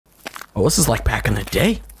Oh, this is like back in the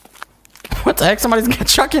day. What the heck? Somebody's got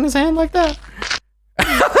Chuck in his hand like that?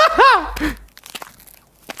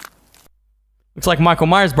 Looks like Michael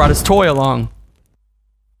Myers brought his toy along.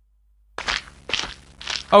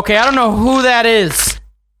 Okay, I don't know who that is.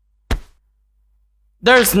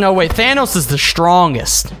 There's no way. Thanos is the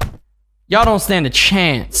strongest. Y'all don't stand a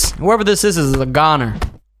chance. Whoever this is a goner.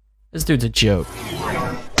 This dude's a joke.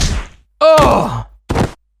 Oh!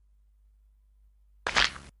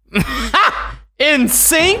 In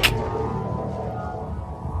sync?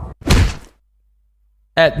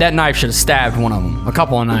 That knife should have stabbed one of them. A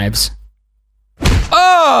couple of knives.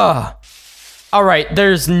 Oh! Alright,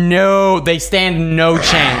 there's no... They stand no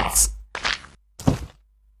chance.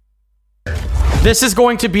 This is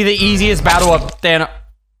going to be the easiest battle of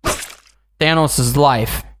Thanos'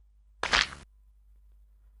 life.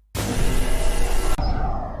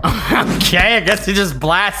 Okay, I guess he just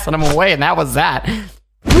blasted him away and that was that.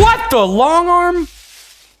 What the long arm?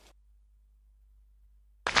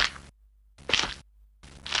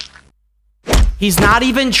 He's not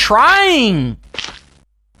even trying.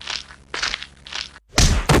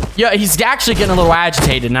 Yeah, he's actually getting a little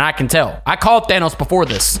agitated, and I can tell. I called Thanos before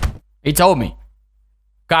this. He told me.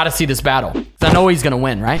 Gotta see this battle. 'Cause I know he's gonna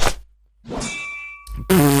win, right?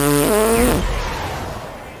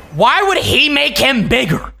 Why would he make him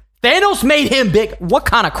bigger? Thanos made him big. What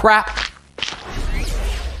kind of crap?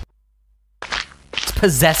 It's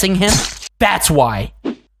possessing him? That's why.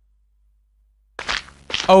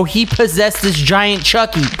 Oh, he possessed this giant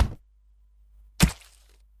Chucky.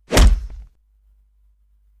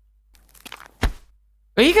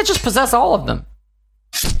 But he could just possess all of them.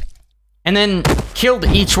 And then killed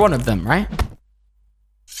each one of them, right?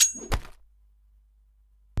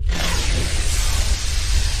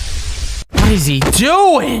 What is he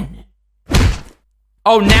doing?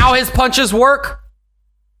 Oh, now his punches work?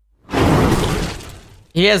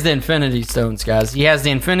 He has the Infinity Stones, guys. He has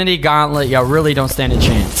the Infinity Gauntlet. Y'all really don't stand a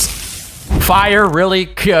chance. Fire,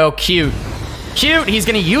 really? Oh, cute. Cute. He's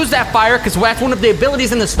gonna use that fire because that's one of the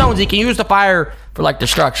abilities in the stones. He can use the fire for, like,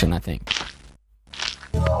 destruction, I think.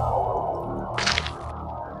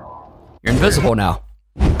 You're invisible now.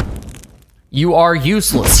 You are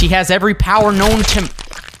useless. He has every power known to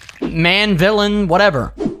man, villain,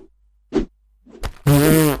 whatever.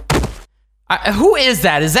 Who is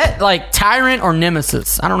that? Is that like Tyrant or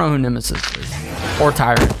Nemesis? I don't know who Nemesis is. Or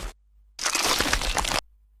Tyrant.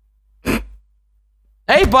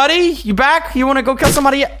 Hey, buddy, you back? You want to go kill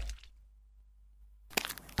somebody? I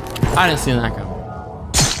didn't see that coming.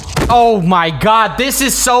 Oh my god, this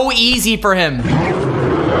is so easy for him.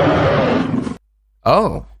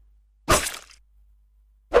 Oh.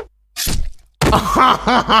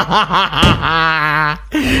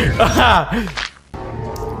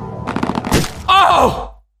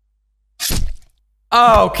 Oh!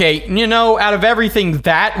 Okay, you know, out of everything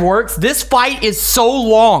that works, this fight is so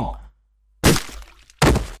long.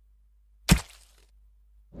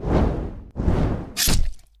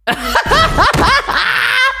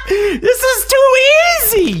 This is too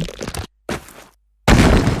easy.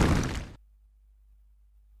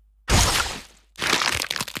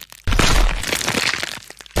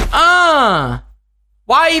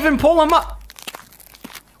 Why even pull him up?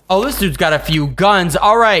 Oh, this dude's got a few guns.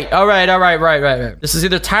 All right. This is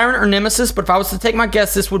either Tyrant or Nemesis, but if I was to take my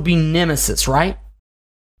guess, this would be Nemesis, right?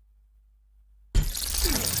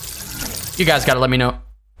 You guys gotta let me know.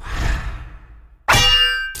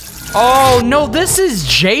 Oh, no, this is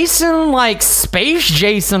Jason, like Space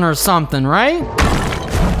Jason or something, right?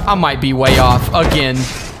 I might be way off again.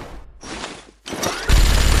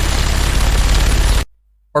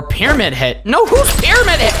 Or Pyramid Head. No, who's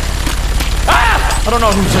Pyramid Head? Ah! I don't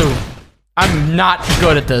know who's who. I'm not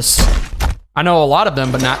good at this. I know a lot of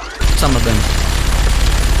them, but not some of them.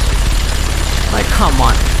 Like, come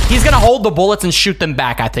on. He's gonna hold the bullets and shoot them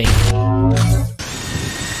back, I think.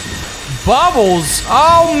 Bubbles?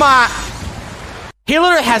 Oh my. He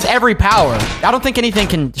literally has every power. I don't think anything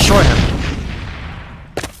can destroy him.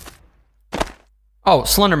 Oh,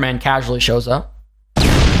 Slender Man casually shows up.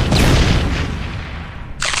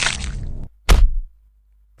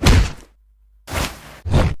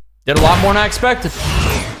 Did a lot more than I expected.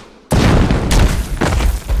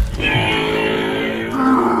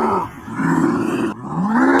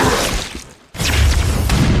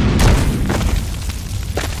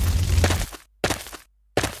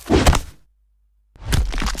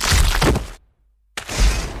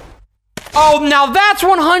 Oh, now that's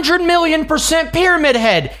 100,000,000% Pyramid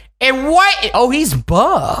Head. And what? Oh, he's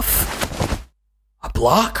buff. A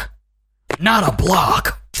block? Not a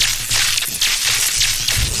block.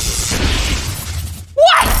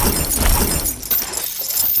 What?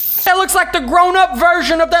 looks like the grown-up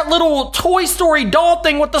version of that little Toy Story doll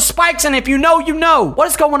thing with the spikes, and if you know, you know. What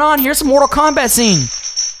is going on? Here's some Mortal Kombat scene.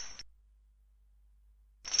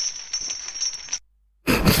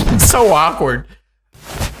 It's so awkward.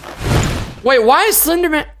 Wait, why is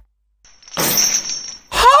Slenderman...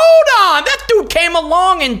 Hold on! That dude came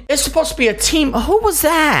along and it's supposed to be a team. Who was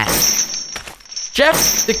that?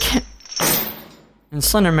 Jeff the and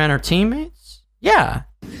Slenderman are teammates? Yeah.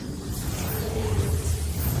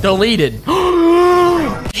 Deleted.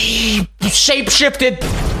 He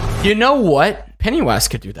shapeshifted. You know what? Pennywise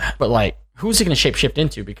could do that. But like, who's he gonna shapeshift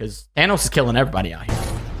into? Because Thanos is killing everybody out here.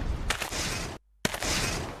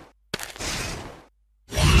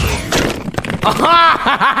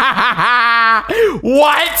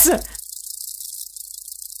 What?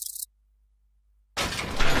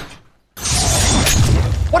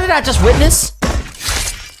 What did I just witness?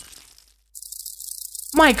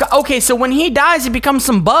 My God. Okay, so when he dies, he becomes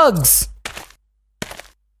some bugs.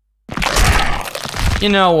 You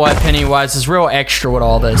know what, Pennywise is real extra with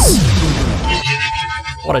all this.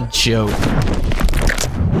 What a joke.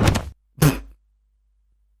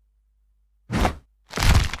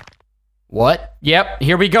 What? Yep,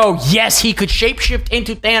 here we go. Yes, he could shapeshift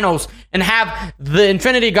into Thanos and have the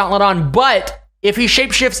Infinity Gauntlet on, but if he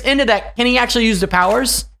shapeshifts into that, can he actually use the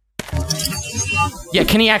powers? Yeah,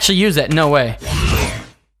 can he actually use that? No way.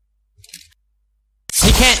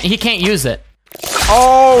 He can't use it.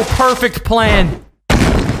 Oh, perfect plan.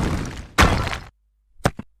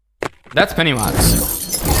 That's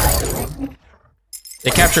Pennywise.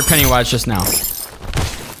 They captured Pennywise just now.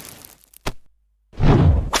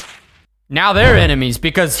 Now they're enemies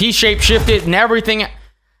because he shapeshifted and everything.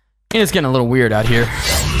 It's getting a little weird out here.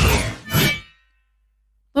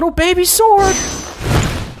 Little baby sword.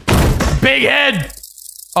 Big head.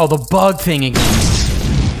 Oh, the bug thing again.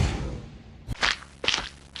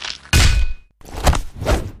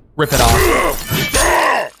 Rip it off.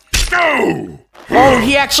 Oh,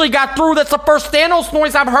 he actually got through. That's the first Thanos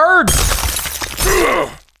noise I've heard.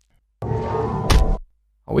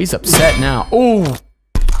 Oh, he's upset now. Ooh.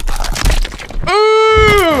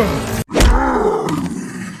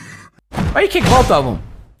 Why you kick both of them?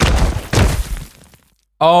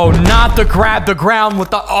 Oh, not the grab the ground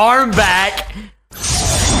with the arm back.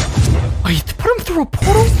 Oh, you put him through a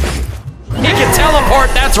portal? He can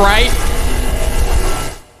teleport, that's right.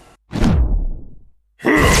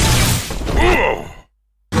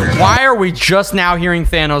 Why are we just now hearing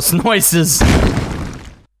Thanos noises?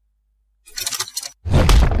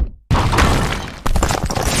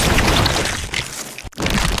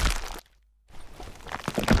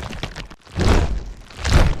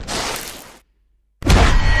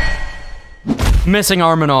 Missing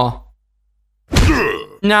arm and all.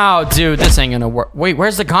 No, dude, this ain't gonna work. Wait,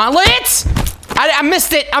 where's the gauntlet? I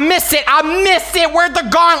missed it. I missed it. I missed it. Where'd the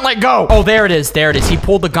gauntlet go? Oh, there it is. There it is. He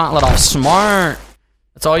pulled the gauntlet off. Smart.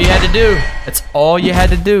 That's all you had to do. That's all you had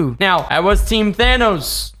to do. Now, I was Team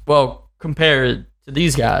Thanos. Well, compared to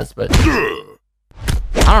these guys, but I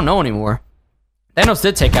don't know anymore. Thanos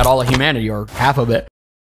did take out all of humanity, or half of it.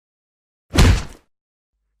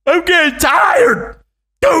 I'm getting tired.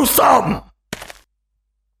 Do something.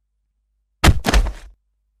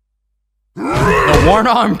 The one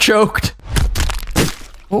arm choked.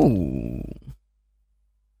 Oh.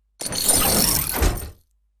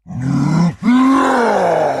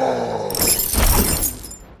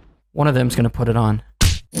 One of them's gonna put it on.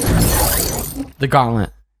 The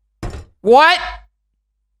gauntlet. What?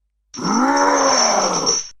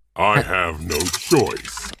 I have no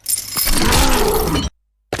choice.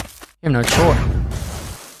 You have no choice.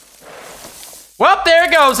 Well, there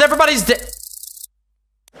it goes. Everybody's dead.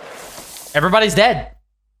 Everybody's dead.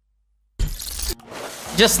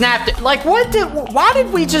 Just snapped it. Like, why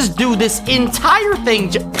did we just do this entire thing?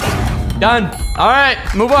 Done. All right,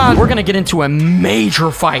 move on. We're gonna get into a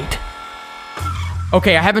major fight.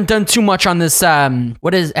 Okay, I haven't done too much on this,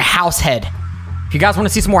 what is a house head? If you guys want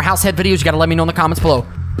to see some more house head videos, you gotta let me know in the comments below.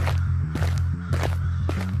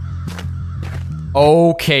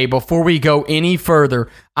 Okay, before we go any further,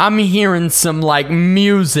 I'm hearing some, like,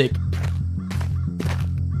 music.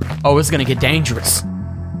 Oh, it's gonna get dangerous.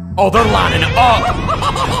 Oh, they're lining up.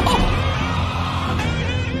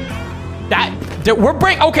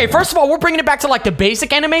 Okay, first of all, we're bringing it back to like the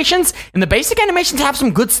basic animations, and the basic animations have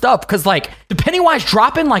some good stuff, because like, the Pennywise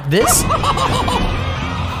dropping like this.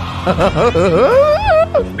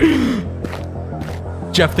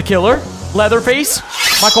 Jeff the Killer, Leatherface,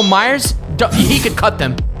 Michael Myers, he could cut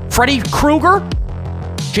them. Freddy Krueger,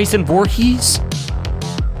 Jason Voorhees.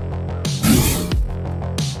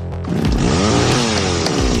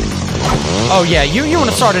 Oh yeah, you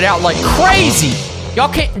wanna start it out like crazy.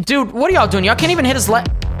 Y'all can't, dude, what are y'all doing? Y'all can't even hit his leg.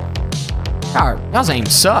 Y'all's aim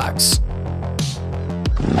sucks.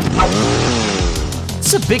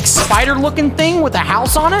 It's a big spider looking thing with a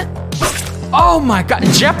house on it. Oh my God,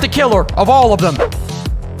 Jeff the killer of all of them.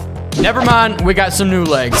 Never mind, we got some new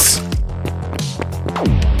legs.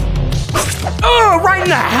 Oh, right in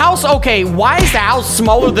the house? Okay, why is the house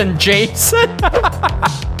smaller than Jason?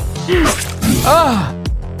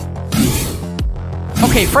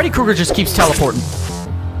 Okay, Freddy Krueger just keeps teleporting.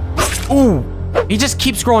 Ooh, he just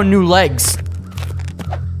keeps growing new legs.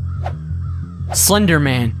 Slender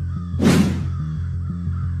Man.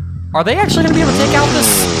 Are they actually gonna be able to take out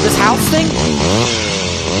this house thing?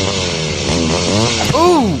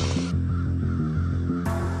 Ooh!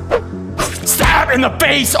 Stab in the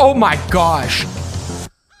face! Oh my gosh!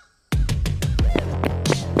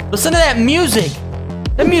 Listen to that music!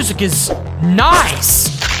 That music is nice!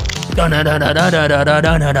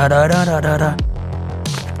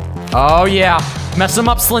 Oh yeah, mess him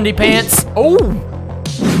up, Slendy Pants. Oh!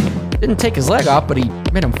 Didn't take his leg off, but he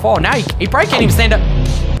made him fall. Now he probably can't even stand up.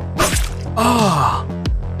 Oh,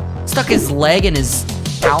 stuck his leg in his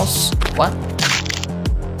house. What?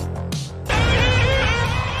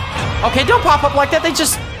 Okay, don't pop up like that. They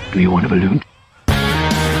just. Do you want a balloon?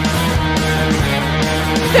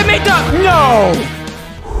 They made the. No!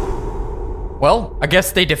 Well, I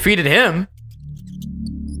guess they defeated him.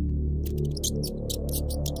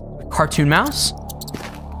 Cartoon mouse?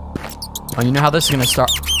 Oh, you know how this is gonna start.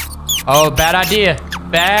 Oh, bad idea.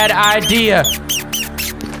 Bad idea.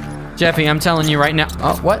 Jeffy, I'm telling you right now.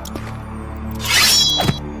 Oh, what?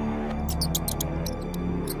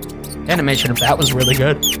 Animation of that was really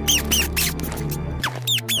good.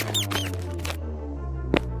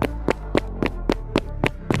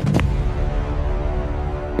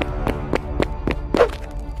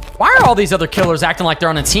 Why are all these other killers acting like they're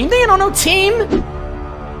on a team? They ain't on no team.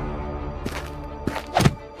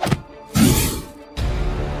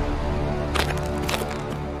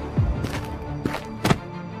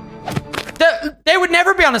 They would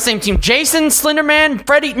never be on the same team. Jason, Slenderman,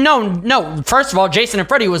 Freddy. No. First of all, Jason and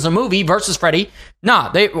Freddy was a movie versus Freddy.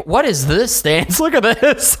 Nah, what is this stance? Look at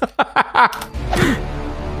this.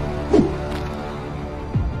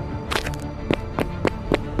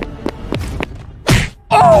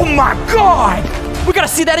 Oh my God! We gotta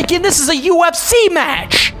see that again. This is a UFC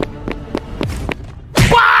match.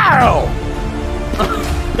 Wow!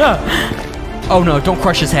 Oh no, don't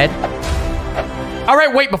crush his head. All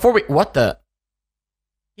right, wait, before we, what the?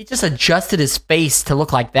 He just adjusted his face to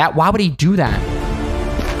look like that. Why would he do that?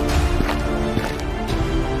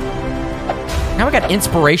 Now we got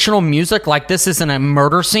inspirational music like this isn't a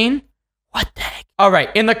murder scene? What the heck? All right,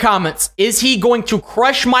 in the comments, is he going to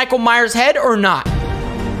crush Michael Myers' head or not?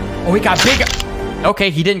 Oh, he got big. Okay,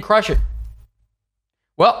 he didn't crush it.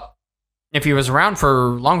 Well, if he was around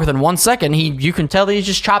for longer than 1 second, you can tell that he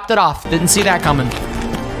just chopped it off. Didn't see that coming.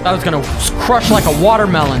 Thought it was gonna crush like a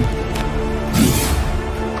watermelon.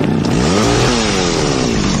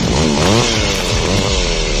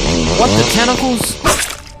 What, the tentacles?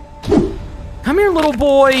 Come here, little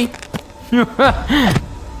boy.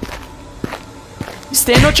 You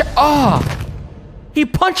stand no chance. Oh, he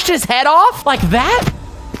punched his head off like that?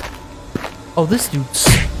 Oh, this dude's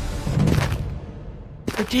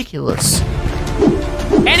ridiculous.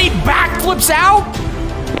 And he backflips out?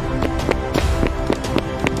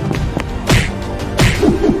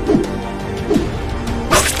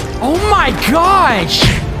 Oh my gosh!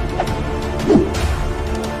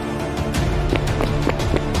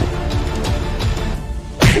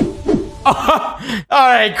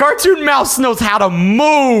 Alright, Cartoon Mouse knows how to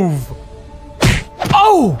move!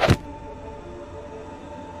 Oh!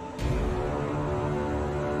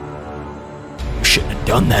 You shouldn't have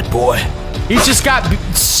done that, boy. He just got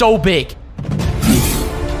so big.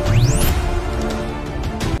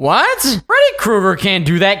 What? Freddy Krueger can't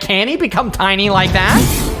do that, can he? Become tiny like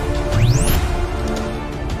that?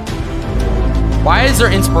 Why is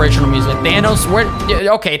there inspirational music? Thanos,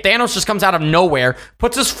 okay, Thanos just comes out of nowhere,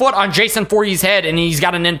 puts his foot on Jason Voorhees' head, and he's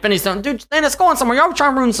got an Infinity Stone. Dude, Thanos, go on somewhere. You're always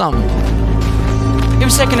trying to ruin something. He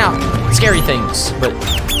was checking out scary things, but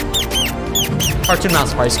Cartoon Mouse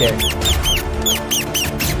is probably scary.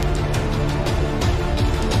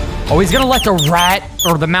 Oh, he's gonna let the rat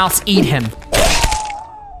or the mouse eat him.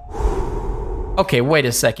 Okay, wait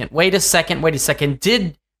a second.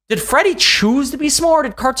 Did Freddy choose to be small, or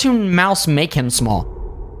did Cartoon Mouse make him small?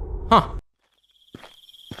 Huh.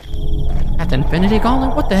 At the Infinity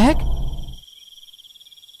Gauntlet? What the heck?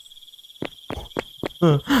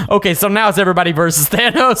 Okay, so now it's everybody versus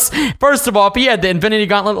Thanos. First of all, if he had the Infinity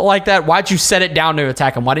Gauntlet like that, why'd you set it down to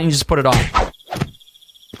attack him? Why didn't you just put it on?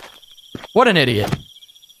 What an idiot.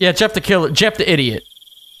 Yeah, Jeff the killer. Jeff the idiot.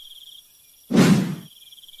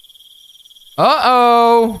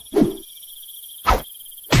 Uh-oh.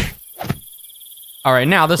 All right,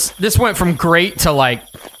 now this went from great to like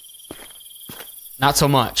not so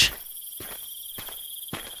much.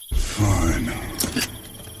 Fine.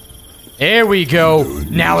 There we go.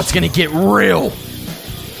 Now it's gonna get real.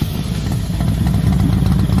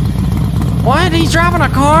 What? He's driving a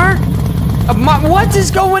car? What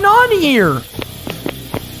is going on here?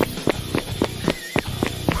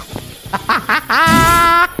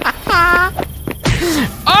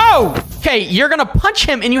 Oh! Okay, you're gonna punch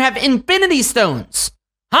him and you have Infinity Stones.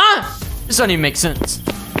 Huh? This doesn't even make sense.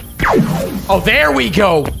 Oh, there we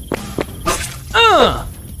go.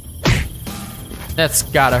 That's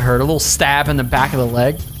gotta hurt. A little stab in the back of the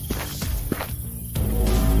leg.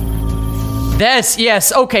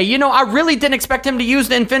 Yes, okay. You know, I really didn't expect him to use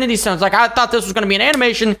the Infinity Stones. Like, I thought this was gonna be an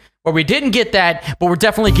animation where we didn't get that, but we're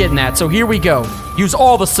definitely getting that. So here we go. Use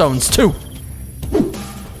all the stones, too.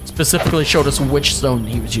 Specifically showed us which stone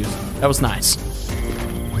he was using. That was nice.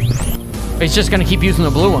 He's just gonna keep using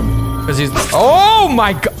the blue one. Because he's... Oh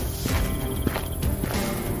my god!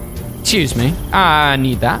 Excuse me. I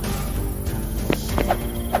need that.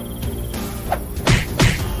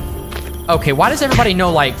 Okay, why does everybody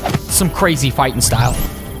know, like, some crazy fighting style?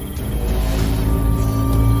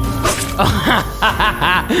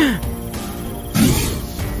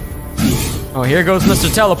 Oh, here goes Mr.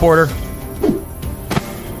 Teleporter.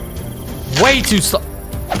 Way too slow.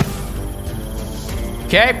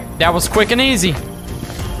 Okay, that was quick and easy.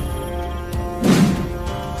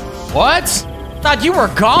 What? Thought you were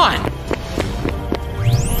gone.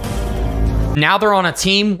 Now they're on a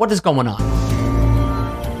team. What is going on?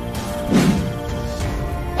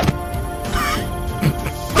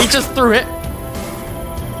 He just threw it.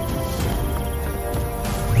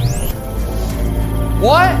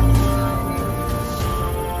 What?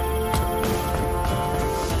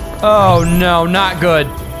 Oh no, not good.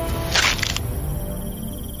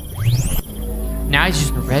 Now he's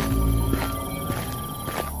using the red.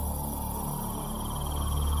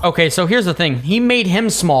 Okay, so here's the thing. He made him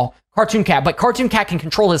small, Cartoon Cat, but Cartoon Cat can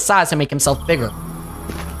control his size and make himself bigger.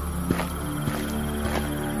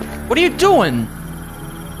 What are you doing?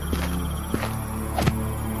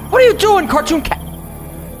 What are you doing, Cartoon Cat?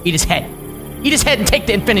 Eat his head. Eat his head and take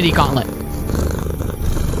the Infinity Gauntlet.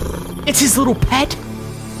 It's his little pet.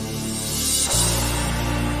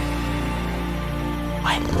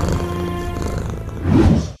 What?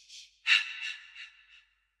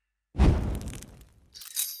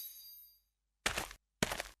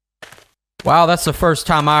 Wow, that's the first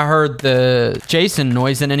time I heard the Jason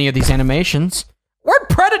noise in any of these animations. Word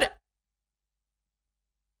Predator.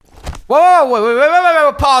 Whoa,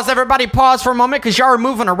 wait, pause, everybody, pause for a moment, because y'all are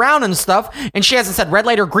moving around and stuff, and she hasn't said red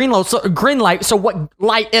light or green light, so what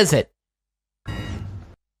light is it?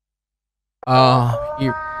 No,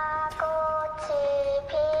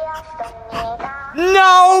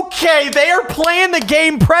 okay, they are playing the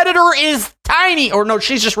game. Predator is tiny, or no,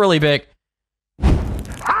 she's just really big.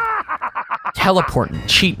 Teleporting,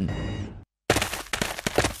 cheating.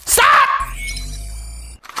 Stop!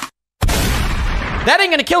 That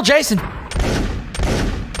ain't gonna kill Jason.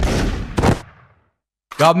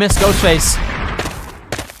 Y'all missed Ghostface.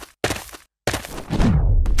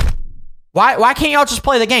 Why can't y'all just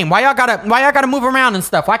play the game? Why y'all gotta move around and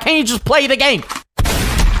stuff? Why can't you just play the game?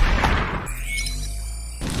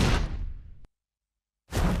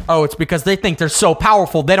 Oh, it's because they think they're so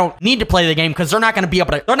powerful they don't need to play the game because they're not gonna be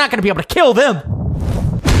able to kill them.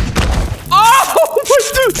 Oh,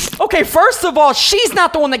 dude. Okay, first of all, she's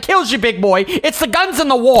not the one that kills you, big boy. It's the guns in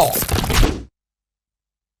the wall.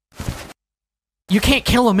 You can't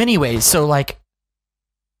kill them anyways, so like...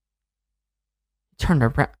 Turned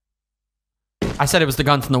around. I said it was the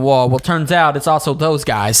guns in the wall. Well, turns out it's also those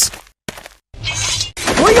guys.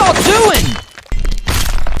 What are y'all doing?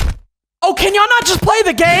 Oh, can y'all not just play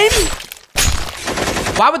the game?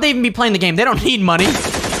 Why would they even be playing the game? They don't need money.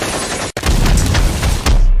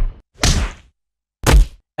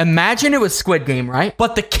 Imagine it was Squid Game, right?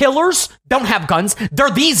 But the killers don't have guns.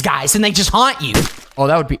 They're these guys, and they just haunt you. Oh,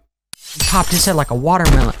 that would be... He popped his head like a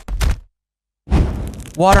watermelon.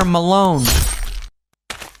 Watermelon.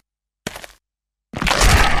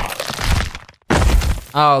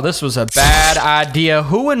 Oh, this was a bad idea.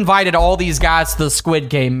 Who invited all these guys to the Squid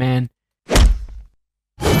Game, man?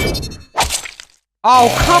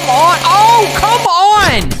 Oh, come on. Oh, come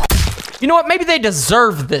on. You know what? Maybe they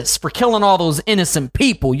deserve this for killing all those innocent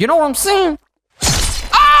people. You know what I'm saying?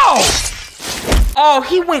 Oh! Oh,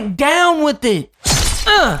 he went down with it.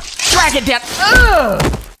 Drag it down.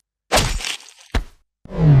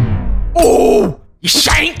 Oh, you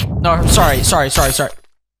shank. No, I'm sorry.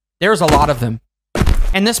 There's a lot of them.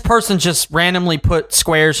 And this person just randomly put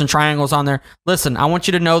squares and triangles on there. Listen, I want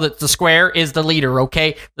you to know that the square is the leader,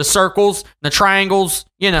 okay? The circles, the triangles,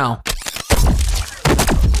 you know.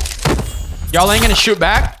 Y'all ain't gonna shoot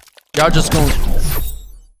back? Y'all just gonna...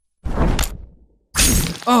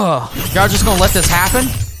 y'all just gonna let this happen?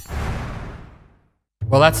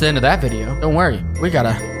 Well, that's the end of that video. Don't worry, we got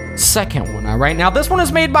a second one, all right? Now, this one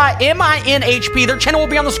is made by MINHP. Their channel will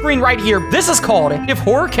be on the screen right here. This is called If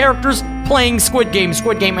Horror Characters Playing Squid Game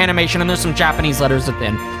animation, and there's some Japanese letters at the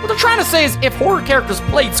end. What they're trying to say is if horror characters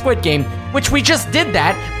played Squid Game, which we just did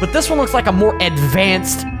that, but this one looks like a more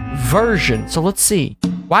advanced version. So let's see.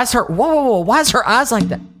 Why is her, whoa, why is her eyes like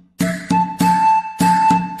that?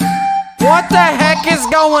 What the heck is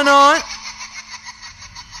going on?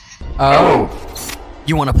 Oh.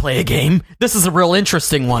 You want to play a game? This is a real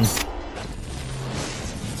interesting one.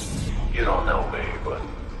 You don't know me, but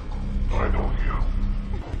I know you.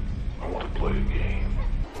 I want to play a game.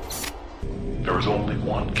 There is only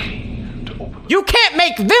one key to open the... You can't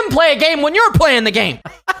make them play a game when you're playing the game.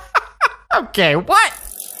 Okay, what?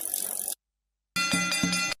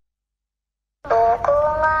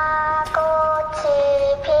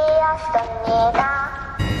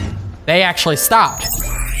 They actually stopped.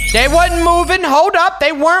 They wasn't moving. Hold up.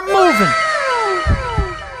 They weren't moving.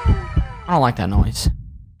 I don't like that noise.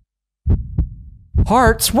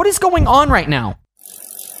 Hearts? What is going on right now?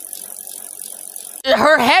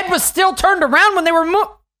 Her head was still turned around when they were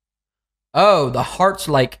Oh, the hearts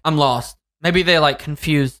like, I'm lost. Maybe they like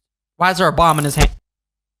confused. Why is there a bomb in his hand?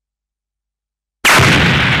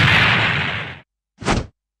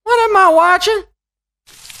 What am I watching?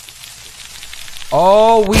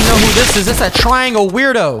 Oh, we know who this is. It's a triangle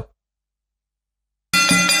weirdo.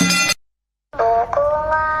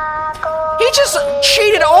 He just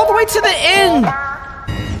cheated all the way to the end.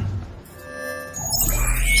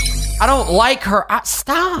 I don't like her.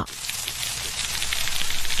 Stop.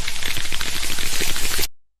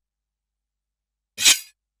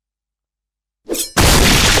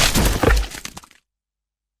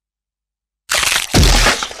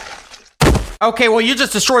 Okay, well, you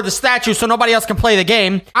just destroyed the statue so nobody else can play the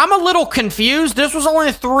game. I'm a little confused. This was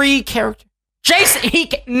only 3 characters. Jason,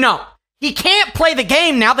 no. He can't play the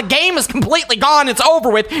game now. The game is completely gone. It's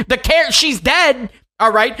over with. She's dead.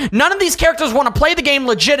 All right. None of these characters want to play the game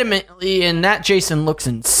legitimately, and that Jason looks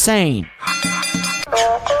insane.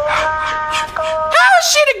 How is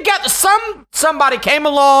she together? Somebody came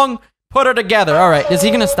along, put her together. All right. Is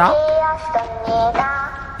he gonna stop?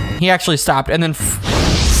 He actually stopped, and then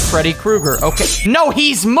Freddy Krueger. Okay. No,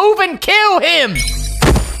 he's moving. Kill him.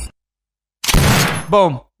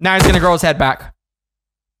 Boom. Now he's gonna grow his head back.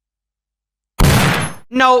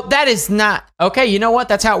 No, that is not. Okay, you know what?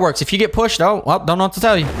 That's how it works. If you get pushed, oh, well, don't know what to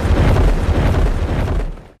tell you.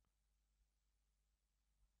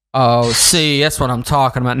 Oh, see, that's what I'm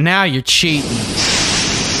talking about. Now you're cheating.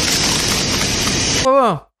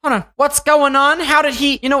 Whoa, hold on. What's going on? How did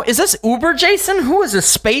he, is this Uber Jason? Who is this,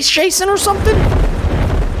 Space Jason or something?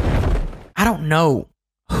 I don't know.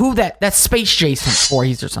 Who that's Space Jason,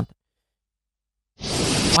 Voorhees or something.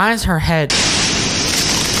 Why is her head...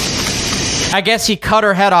 I guess he cut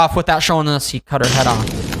her head off without showing us he cut her head off.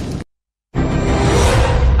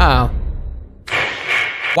 Uh-oh.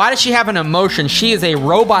 Why does she have an emotion? She is a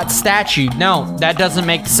robot statue. No, that doesn't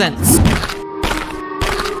make sense.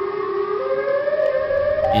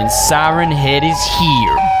 And Siren Head is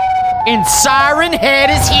here. And Siren Head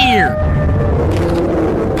is here.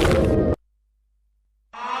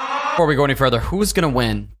 Before we go any further, who's gonna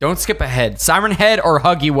win? Don't skip ahead. Siren Head or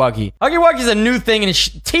Huggy Wuggy? Huggy Wuggy's a new thing, and his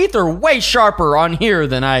teeth are way sharper on here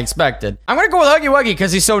than I expected. I'm gonna go with Huggy Wuggy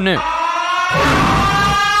because he's so new.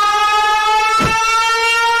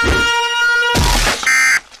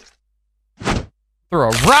 Throw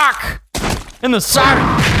a rock in the siren.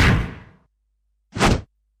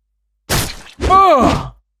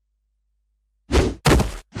 Oh.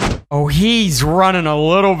 Oh, he's running a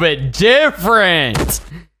little bit different.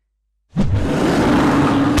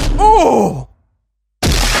 Ooh!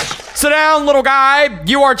 Sit down, little guy.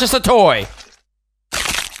 You are just a toy.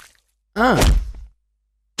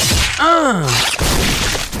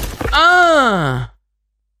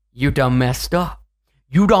 You done messed up.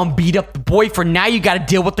 You done beat up the boyfriend. Now you gotta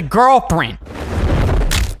deal with the girlfriend.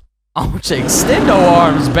 Oh, it's extendo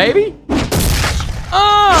arms, baby.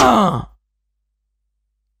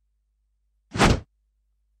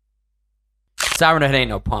 Siren Head ain't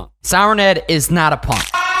no punk. Siren Head is not a punk.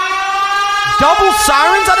 Double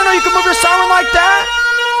sirens? I don't know you can move your siren like that.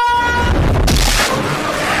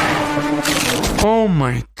 Oh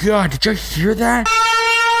my god, did you hear that?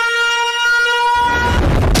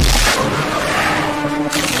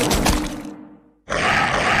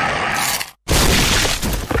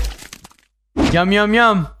 Yum, yum,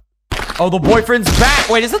 yum. Oh, the boyfriend's back.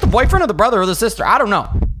 Wait, is it the boyfriend or the brother or the sister? I don't know.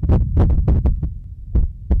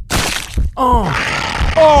 Oh.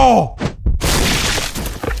 Oh.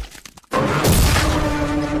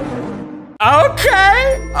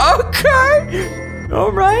 Okay. Okay.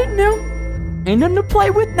 All right, now. Ain't nothing to play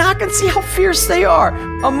with. Now I can see how fierce they are.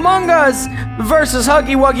 Among Us versus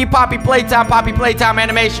Huggy Wuggy Poppy Playtime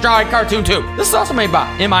Animation Drawing Cartoon 2. This is also made by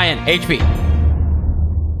MIN HP.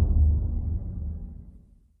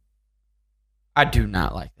 I do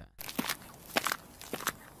not like that.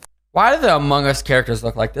 Why do the Among Us characters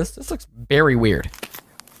look like this? This looks very weird.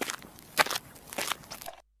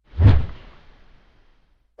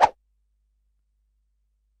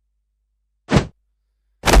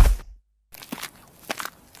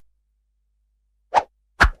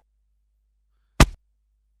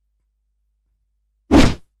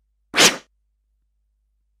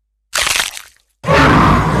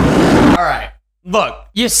 Look,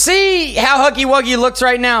 you see how Huggy Wuggy looks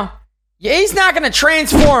right now? Yeah, he's not gonna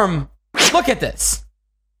transform. Look at this.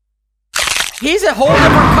 He's a whole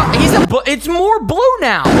different color. It's more blue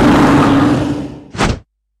now.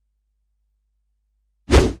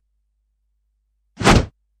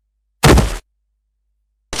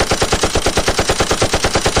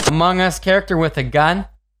 Among Us character with a gun?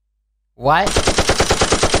 What?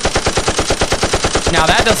 Now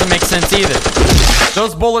that doesn't make sense either.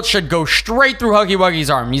 Those bullets should go straight through Huggy Wuggy's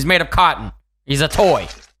arm. He's made of cotton. He's a toy.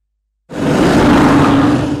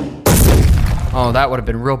 Oh, that would have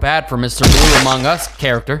been real bad for Mr. Blue Among Us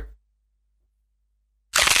character.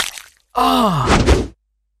 Oh.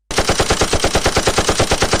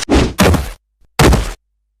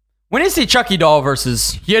 When you see Chucky Doll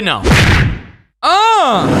versus, you know.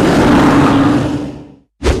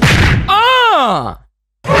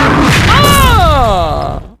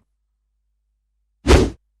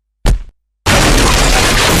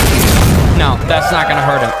 No, that's not gonna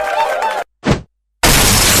hurt him.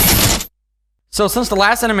 So since the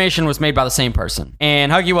last animation was made by the same person,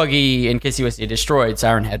 and Huggy Wuggy and Kissy Wissy destroyed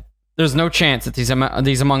Siren Head, there's no chance that these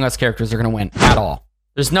Among Us characters are gonna win at all.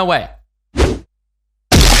 There's no way.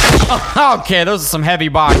 Oh, okay, those are some heavy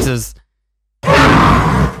boxes.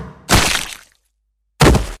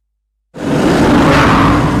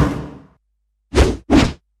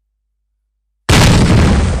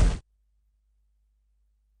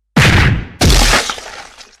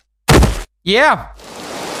 Yeah.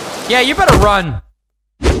 Yeah, you better run.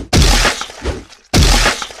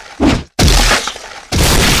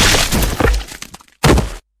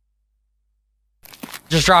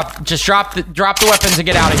 Just drop the weapons and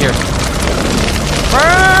get out of here.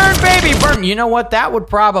 Burn, baby, burn. You know what? That would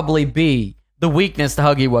probably be the weakness to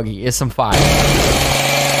Huggy Wuggy is some fire.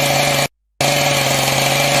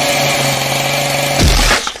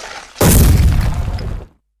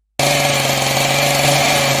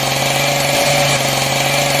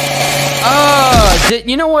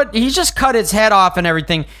 You know what? He just cut his head off and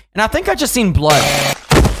everything, and I think I just seen blood.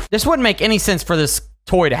 This wouldn't make any sense for this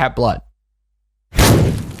toy to have blood.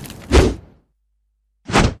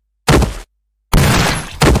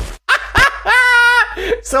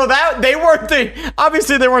 So that they weren't the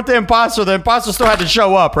obviously they weren't the imposter. The imposter still had to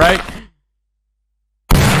show up, right?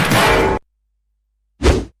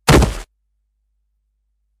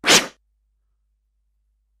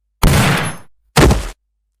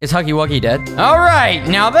 Is Huggy Wuggy dead? All right,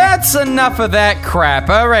 now that's enough of that crap.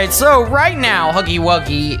 All right, so right now, Huggy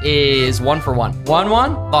Wuggy is 1 for 1.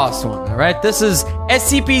 1-1, lost 1. All right, this is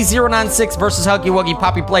SCP-096 versus Huggy Wuggy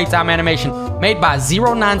Poppy Playtime Animation, made by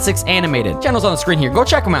 096 Animated. Channel's on the screen here, go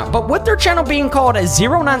check them out. But with their channel being called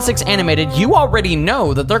 096 Animated, you already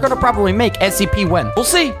know that they're gonna probably make SCP win. We'll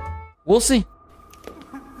see, we'll see.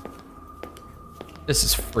 This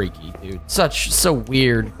is freaky, dude. So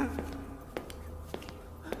weird.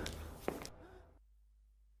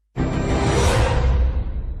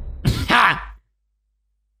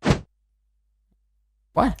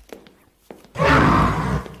 What?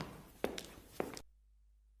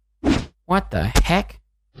 What the heck?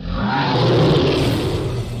 What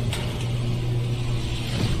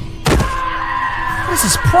is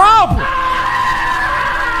this problem?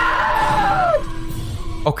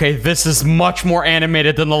 Okay, this is much more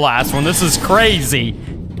animated than the last one. This is crazy.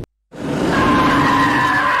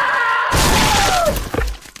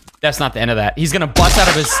 That's not the end of that. He's gonna bust out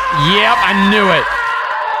of his... Yep, I knew it.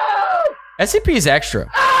 SCP is extra.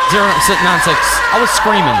 096. I was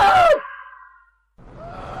screaming.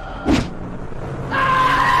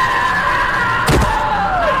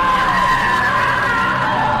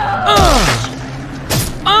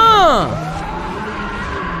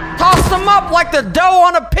 Toss them up like the dough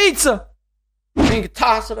on a pizza. You can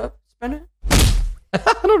toss it up, spin it. I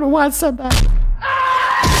don't know why I said that.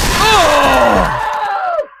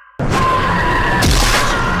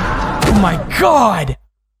 Oh my god.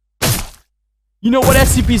 You know what?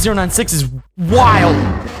 SCP-096 is wild.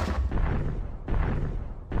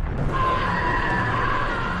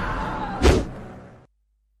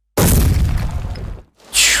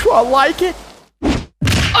 I like it.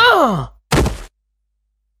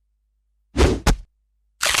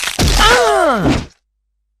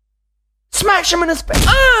 Smash him in his face.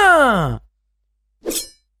 Why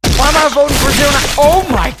am I voting for 09? Oh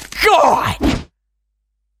my god.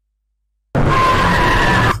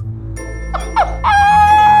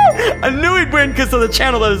 I knew he'd win because of the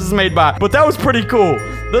channel that this is made by, but that was pretty cool.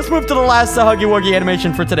 Let's move to the last Huggy Wuggy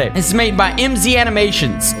animation for today. It's made by MZ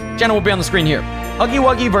Animations. Channel will be on the screen here. Huggy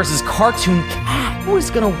Wuggy versus Cartoon Cat. Who is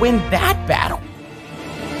gonna win that battle?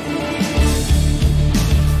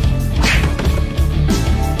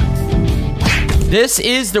 This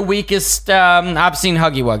is the weakest I've seen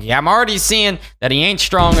Huggy Wuggy. I'm already seeing that he ain't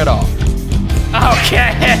strong at all.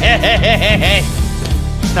 Okay.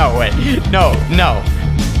 No way. No, no.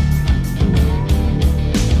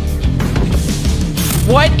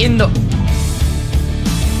 What in the...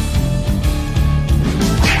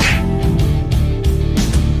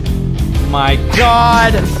 My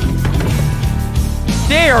god.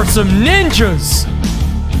 They are some ninjas.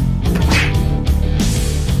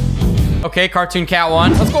 Okay, Cartoon Cat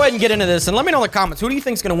won. Let's go ahead and get into this and let me know in the comments, who do you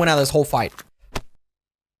think is going to win out of this whole fight? I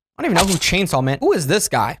don't even know who Chainsaw Man. Who is this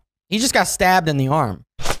guy? He just got stabbed in the arm.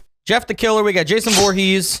 Jeff the Killer. We got Jason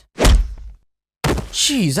Voorhees.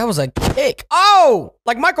 Jeez, that was a kick. Oh!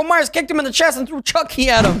 Like Michael Myers kicked him in the chest and threw Chucky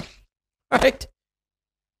at him. Right?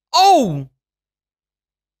 Oh!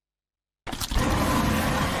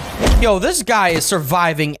 Yo, this guy is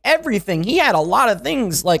surviving everything. He had a lot of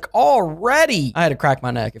things, like, already. I had to crack my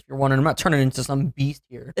neck, if you're wondering. I'm not turning into some beast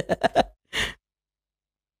here.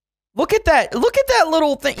 Look at that. Look at that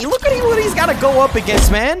little thing. Look at what he's got to go up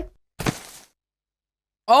against, man.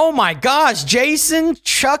 Oh, my gosh. Jason,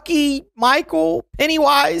 Chucky, Michael,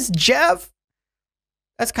 Pennywise, Jeff.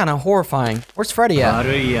 That's kind of horrifying. Where's Freddy at?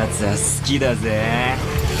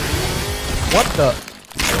 What the...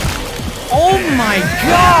 Oh my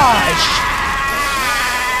gosh!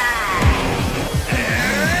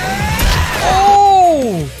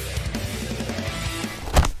 Oh!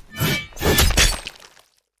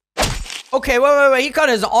 Okay, wait. He cut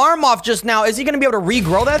his arm off just now. Is he gonna be able to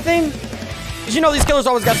regrow that thing? Because you know these killers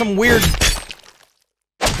always got some weird...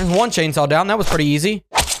 There's one chainsaw down. That was pretty easy.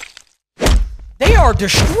 They are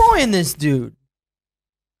destroying this dude.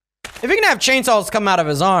 If he can have chainsaws come out of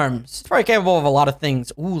his arms, he's probably capable of a lot of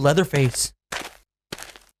things. Ooh, Leatherface.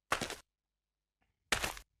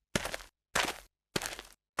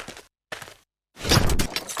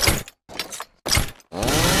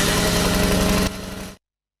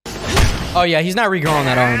 Oh yeah, he's not regrowing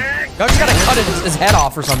that arm. Y'all just gotta cut his head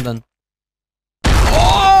off or something.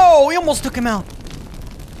 Oh, he almost took him out.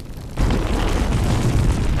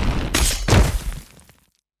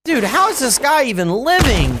 Dude, how is this guy even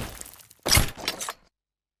living?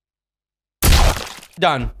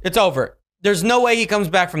 Done. It's over. There's no way he comes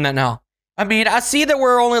back from that now. I mean, I see that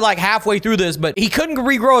we're only like halfway through this, but he couldn't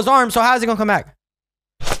regrow his arm, so how is he gonna come back?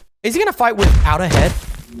 Is he gonna fight without a head?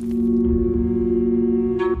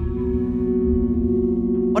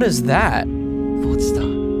 What is that?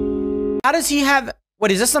 How does he have...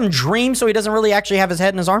 What, is this some dream so he doesn't really actually have his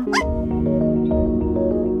head in his arm?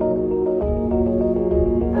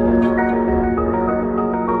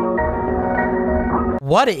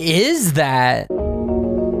 What is that?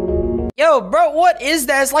 Yo, bro, what is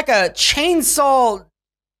that? It's like a chainsaw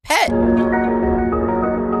pet.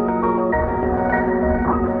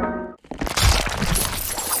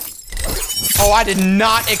 Oh, I did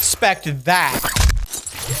not expect that.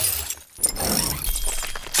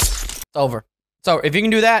 It's over. So if you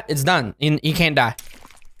can do that, it's done. You can't die.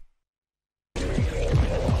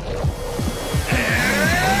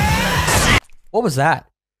 What was that?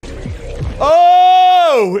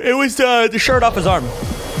 Oh, it was the shirt off his arm.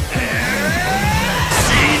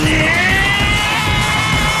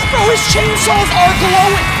 Bro, his chainsaws are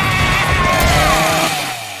glowing.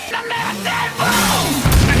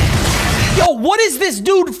 Yo, what is this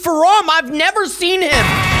dude from? I've never seen him.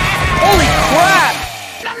 Holy crap!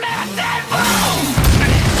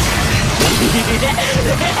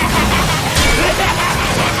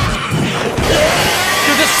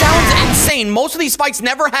 Dude, this sounds insane. Most of these fights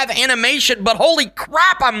never have animation, but holy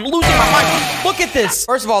crap, I'm losing my mind. Look at this.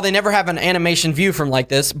 First of all, they never have an animation view from like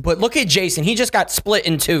this, but look at Jason. He just got split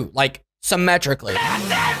in two, like symmetrically. Oh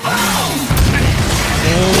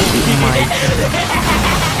my God.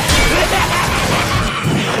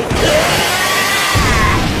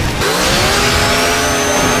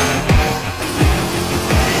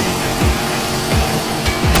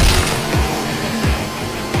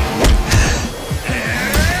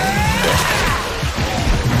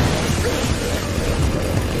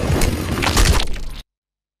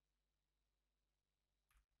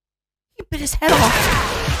 He bit his head off.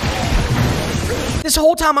 This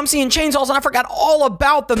whole time I'm seeing chainsaws and I forgot all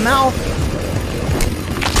about the mouth.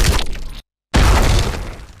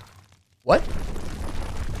 What?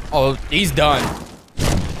 Oh, he's done.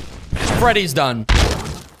 Freddy's done.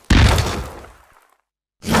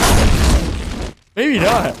 Maybe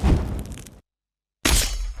not.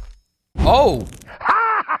 Oh.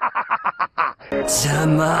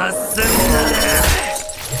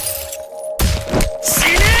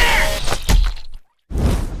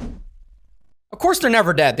 Of course they're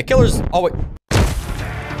never dead. The killer's always...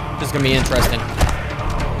 This is gonna be interesting.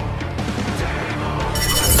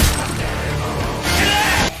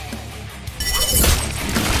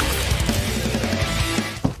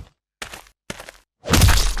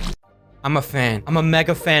 I'm a fan. I'm a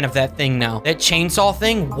mega fan of that thing now. That chainsaw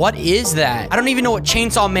thing, what is that? I don't even know what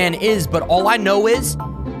Chainsaw Man is, but all I know is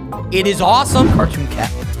it is awesome. Cartoon Cat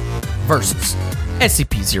versus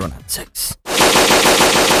SCP-096.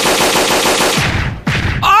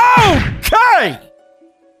 Okay!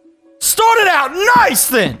 Started out nice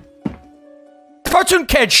then. Cartoon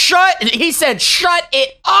Cat he said shut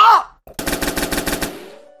it up!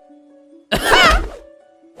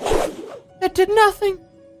 That did nothing.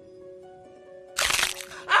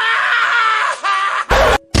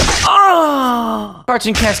 Oh!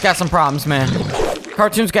 Cartoon Cat's got some problems, man.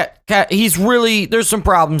 Cartoon's got he's really, there's some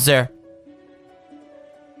problems there.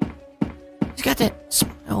 He's got that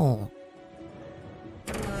smell.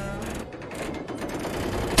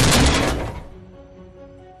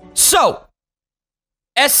 So,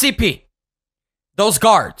 SCP, those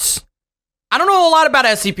guards. I don't know a lot about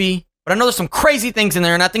SCP, but I know there's some crazy things in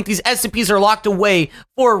there, and I think these SCPs are locked away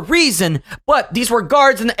for a reason, but these were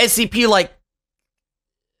guards in the SCP, like,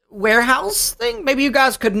 warehouse thing? Maybe you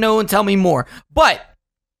guys could know and tell me more. But,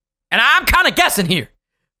 and I'm kind of guessing here,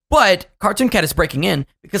 but Cartoon Cat is breaking in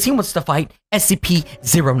because he wants to fight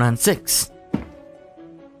SCP-096.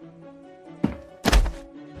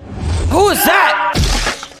 Who is that?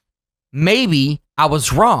 Maybe I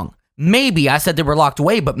was wrong. Maybe I said they were locked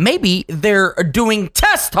away, but maybe they're doing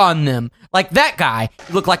tests on them. Like that guy.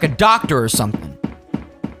 He looked like a doctor or something.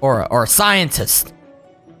 Or a scientist.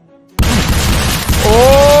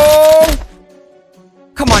 Oh!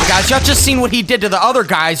 Come on, guys. Y'all just seen what he did to the other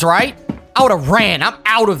guys, right? I would have ran. I'm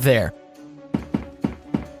out of there.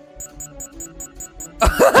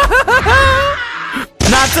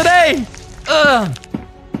 Not today. Ugh.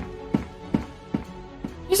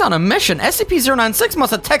 He's on a mission. SCP-096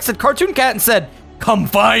 must have texted Cartoon Cat and said, "Come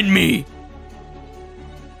find me."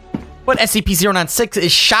 But SCP-096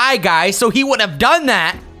 is shy guy, so he wouldn't have done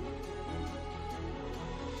that.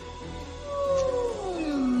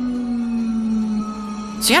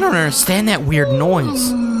 See, I don't understand that weird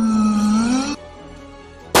noise. Nope,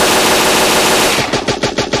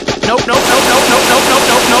 nope, nope, nope, nope, nope, nope,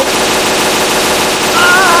 nope, nope.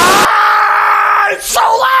 Ah! It's so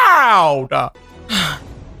loud!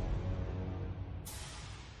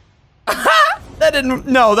 That didn't,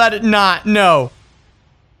 no, that did not, no.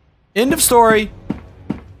 End of story.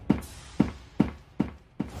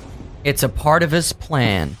 It's a part of his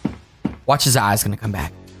plan. Watch, his eye's gonna come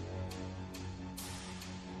back.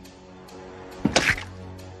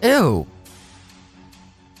 Ew.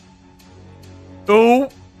 Oh.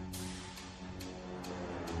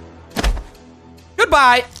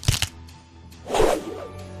 Goodbye.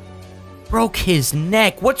 Broke his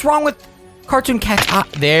neck. What's wrong with Cartoon Cat's eye?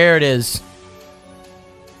 There it is.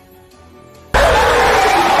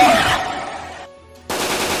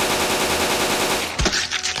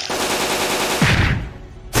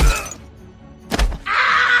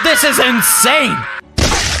 This is insane.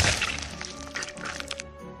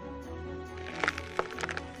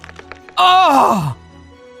 Oh!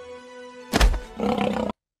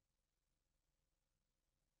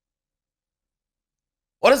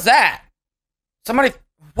 What is that? Somebody,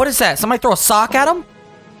 what is that? Somebody throw a sock at him?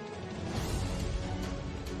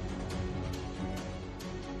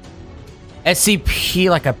 SCP,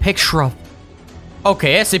 like a picture of...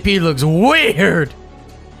 Okay, SCP looks weird.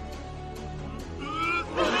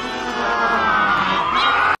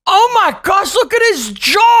 Oh my gosh, look at his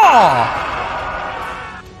jaw!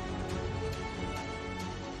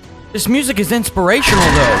 This music is inspirational,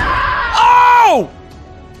 though. Oh!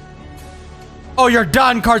 Oh, you're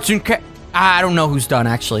done, Cartoon Cat. I don't know who's done,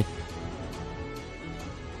 actually.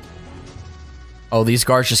 Oh, these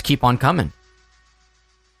guards just keep on coming.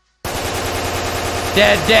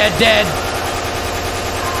 Dead, dead, dead.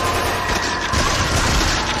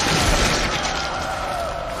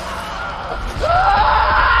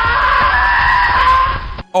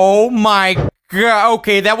 Oh my god.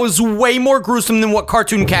 Okay, that was way more gruesome than what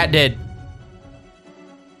Cartoon Cat did.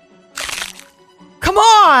 Come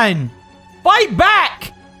on! Fight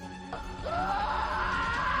back!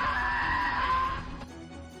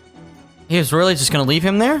 He was really just gonna leave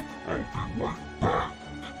him there?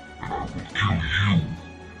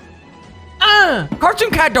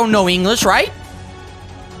 Cartoon Cat don't know English, right?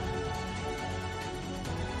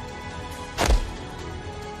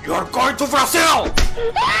 You're going to Brazil!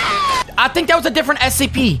 I think that was a different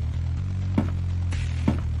SCP.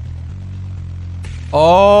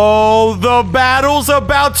 Oh, the battle's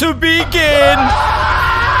about to begin!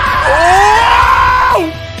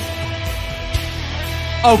 Oh!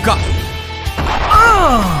 Oh, God.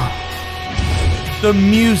 The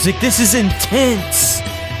music, this is intense.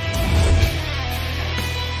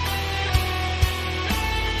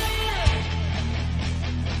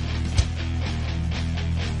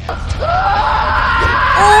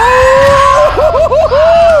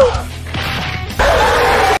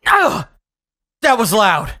 That was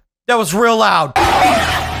loud. That was real loud.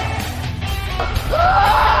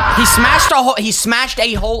 He smashed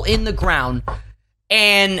a hole in the ground.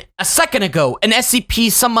 And a second ago, an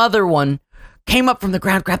SCP, some other one, came up from the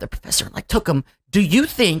ground, grabbed the professor, and like took him. Do you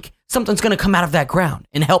think something's gonna come out of that ground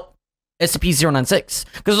and help SCP-096?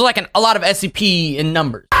 Because there's like a lot of SCP in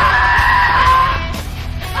numbers.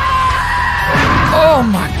 Oh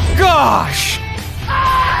my gosh!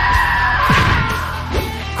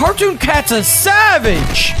 Cartoon Cat's a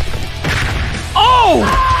savage! Oh!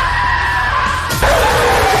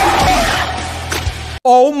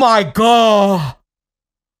 Oh my god!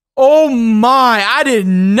 Oh my, I did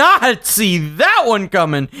not see that one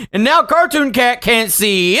coming! And now Cartoon Cat can't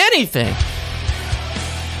see anything!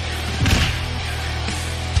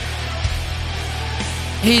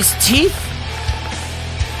 His teeth?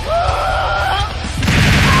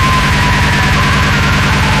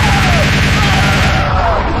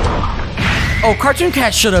 Oh, Cartoon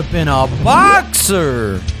Cat should have been a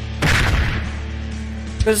boxer.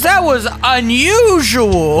 Because that was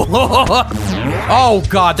unusual. Oh,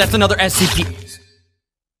 God, that's another SCP.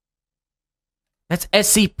 That's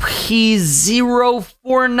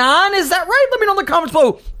SCP-049? Is that right? Let me know in the comments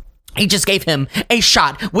below. He just gave him a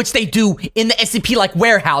shot, which they do in the SCP, like,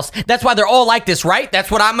 warehouse. That's why they're all like this, right?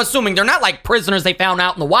 That's what I'm assuming. They're not like prisoners they found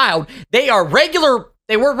out in the wild. They are regular...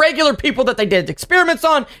 They were regular people that they did experiments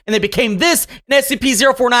on, and they became this. And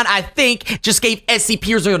SCP-049, I think, just gave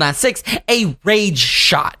SCP-096 a rage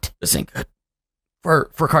shot. This ain't good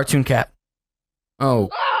for Cartoon Cat. Oh.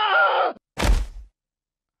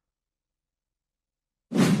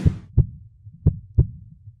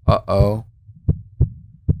 Uh-oh.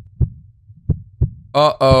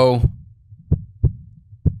 Uh-oh.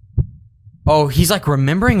 Oh, he's like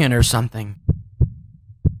remembering it or something.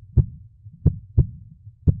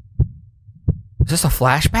 Is this a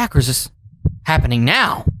flashback or is this happening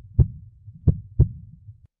now?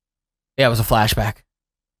 Yeah, it was a flashback.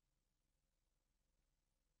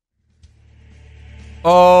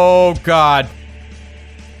 Oh, God.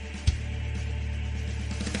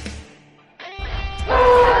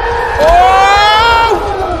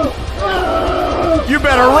 Oh! You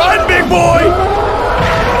better run, big boy!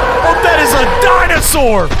 Oh, that is a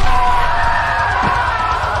dinosaur!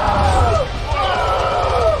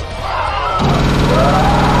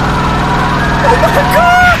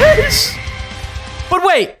 Gosh! But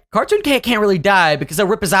wait, Cartoon Cat can't really die because they'll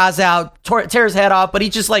rip his eyes out, tear his head off, but he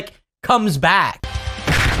just like comes back.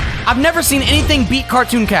 I've never seen anything beat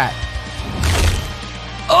Cartoon Cat.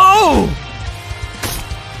 Oh!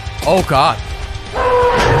 Oh God.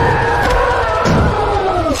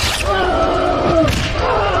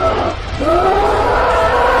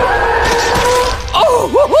 Oh!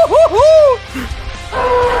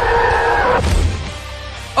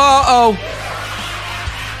 Uh-oh.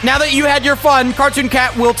 Now that you had your fun, Cartoon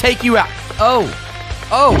Cat will take you out. Oh.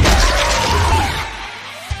 Oh.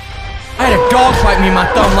 I had a dog bite me in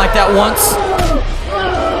my thumb like that once.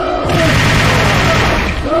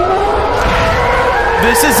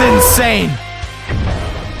 This is insane.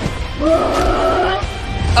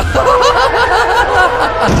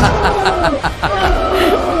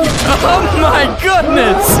 Oh my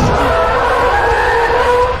goodness.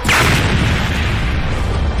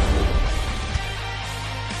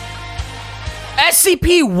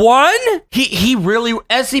 SCP won? He really,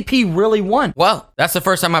 SCP really won. Well, that's the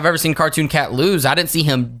first time I've ever seen Cartoon Cat lose. I didn't see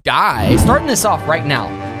him die. Starting this off right now,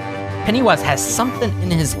 Pennywise has something in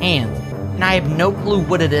his hand, and I have no clue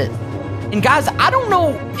what it is. And guys, I don't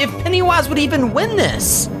know if Pennywise would even win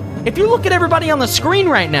this. If you look at everybody on the screen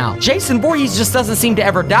right now, Jason Voorhees just doesn't seem to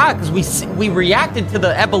ever die because we reacted to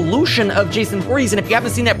the evolution of Jason Voorhees. And if you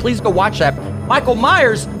haven't seen that, please go watch that. Michael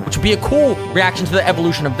Myers, which would be a cool reaction to the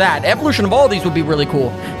evolution of that. Evolution of all these would be really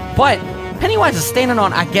cool. But Pennywise is standing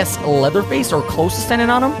on, I guess, Leatherface, or close to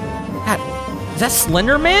standing on him. God, is that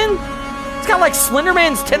Slender Man? He's got like Slender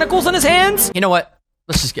Man's tentacles in his hands. You know what?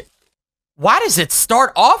 Let's just get... Why does it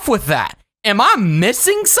start off with that? Am I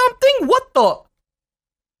missing something? What the...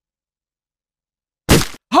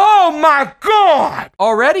 Oh my God!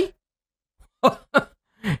 Already?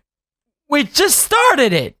 We just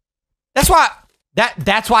started it. That's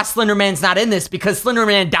why Slender Man's not in this, because Slender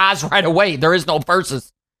Man dies right away. There is no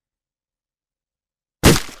versus.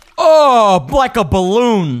 Oh, like a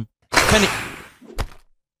balloon.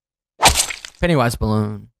 Pennywise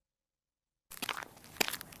balloon.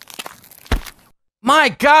 My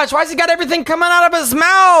gosh, why's he got everything coming out of his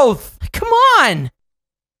mouth? Come on.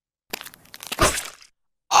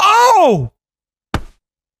 Oh!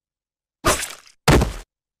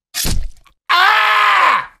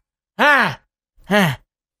 Ah! Ah! Ah!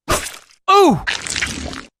 Ooh!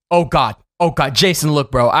 Oh God. Oh God. Jason,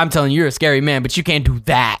 look, bro. I'm telling you, you're a scary man, but you can't do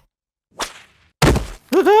that.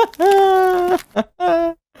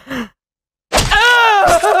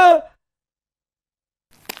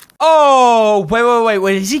 Oh!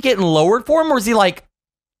 Wait. Is he getting lowered for him, or is he like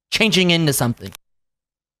changing into something?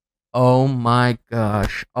 Oh my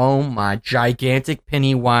gosh. Oh my gigantic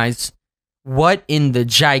Pennywise. What in the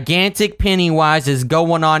gigantic Pennywise is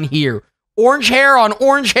going on here? Orange hair on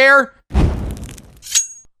orange hair?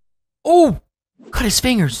 Oh, cut his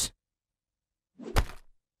fingers.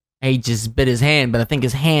 He just bit his hand, but I think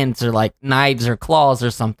his hands are like knives or claws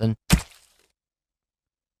or something.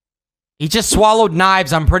 He just swallowed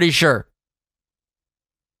knives, I'm pretty sure.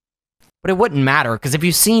 But it wouldn't matter, because if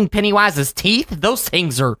you've seen Pennywise's teeth, those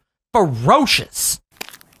things are ferocious.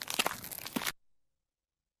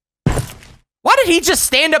 Why did he just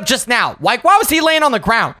stand up just now? Like, why was he laying on the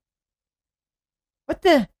ground? What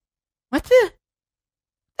the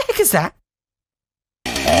heck is that?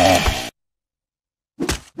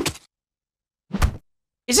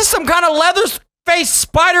 Is this some kind of Leatherface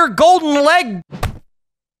spider golden leg?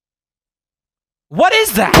 What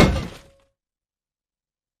is that?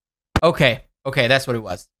 Okay, that's what it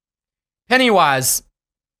was. Pennywise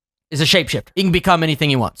is a shapeshifter. He can become anything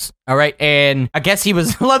he wants. All right, and I guess he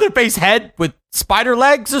was Leatherface head with spider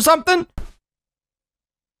legs or something.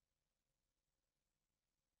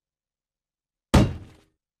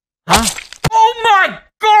 Huh? Oh my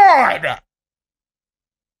God!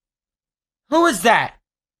 Who is that?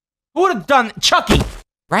 Who would have done Chucky?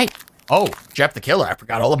 Right? Oh, Jeff the Killer. I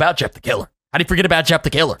forgot all about Jeff the Killer. How do you forget about Jeff the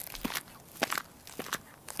Killer?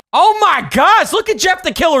 Oh my gosh, look at Jeff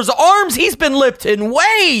the Killer's arms. He's been lifting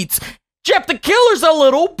weights. Jeff the Killer's a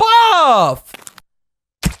little buff.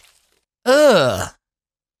 Ugh.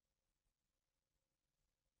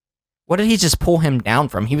 What did he just pull him down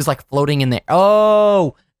from? He was like floating in the...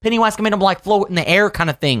 Oh, Pennywise can make him like float in the air kind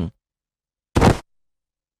of thing.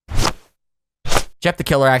 Jeff the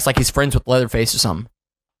Killer acts like he's friends with Leatherface or something.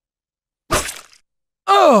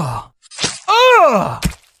 Ugh. Ugh.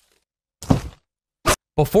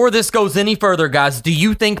 Before this goes any further, guys, do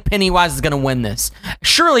you think Pennywise is going to win this?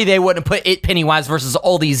 Surely they wouldn't put it Pennywise versus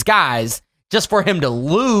all these guys just for him to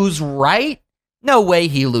lose, right? No way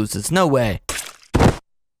he loses. No way.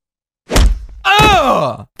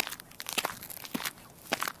 Ugh!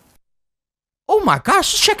 Oh my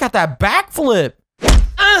gosh, check out that backflip.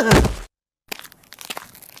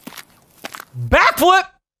 Backflip!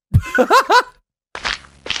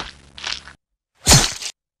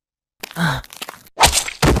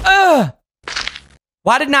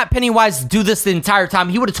 Why did not Pennywise do this the entire time?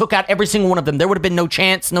 He would have took out every single one of them. There would have been no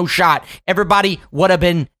chance, no shot. Everybody would have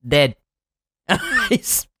been dead.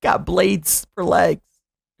 He's got blades for legs.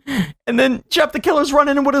 And then Jeff the Killer's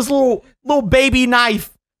running in with his little baby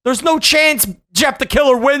knife. There's no chance Jeff the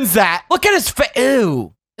Killer wins that. Look at his face.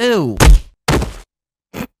 Ew. Ew.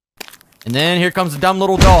 And then here comes the dumb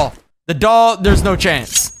little doll. The doll, there's no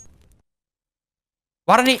chance.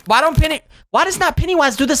 Why don't Why does not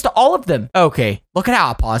Pennywise do this to all of them? Okay, look at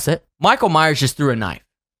how I pause it. Michael Myers just threw a knife.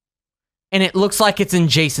 And it looks like it's in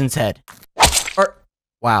Jason's head.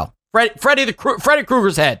 Wow. Freddy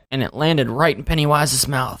Krueger's head. And it landed right in Pennywise's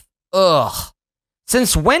mouth. Ugh.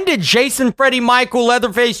 Since when did Jason, Freddy, Michael,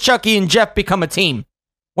 Leatherface, Chucky, and Jeff become a team?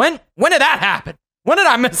 When did that happen? When did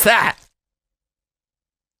I miss that?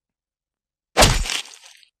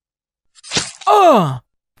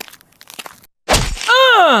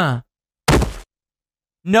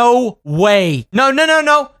 No way.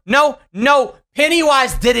 No.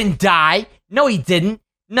 Pennywise didn't die. No, he didn't.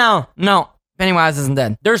 No. Pennywise isn't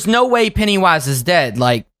dead. There's no way Pennywise is dead.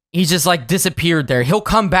 Like, he just like disappeared there. He'll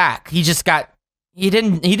come back. He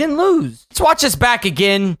didn't lose. Let's watch this back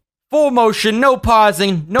again. Full motion, no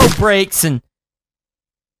pausing, no breaks, and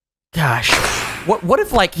gosh. What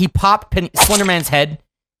if like he popped Slenderman's head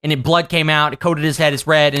and blood came out, it coated his head as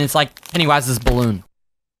red, and it's like Pennywise's balloon?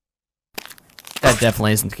 That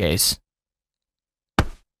definitely isn't the case.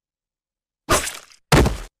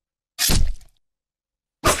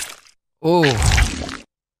 Oh.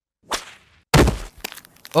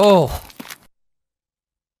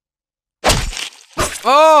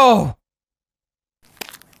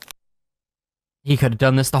 He could have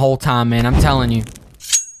done this the whole time, man. I'm telling you.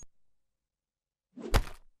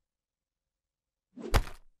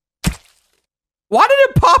 Why did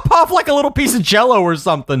it pop off like a little piece of Jello or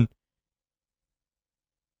something?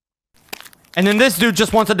 And then this dude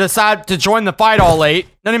just wants to decide to join the fight all late.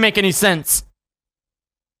 Doesn't make any sense.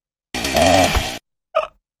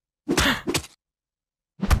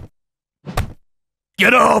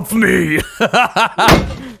 Get off me!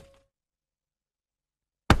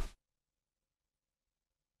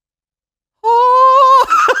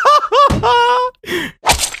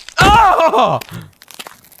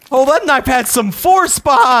 Oh, that knife had some force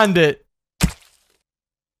behind it.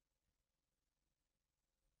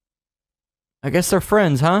 I guess they're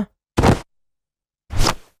friends, huh?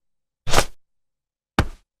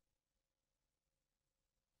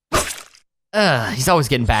 He's always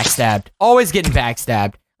getting backstabbed. Always getting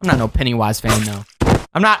backstabbed. I'm not no Pennywise fan, though.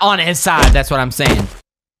 I'm not on his side, that's what I'm saying.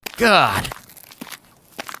 God.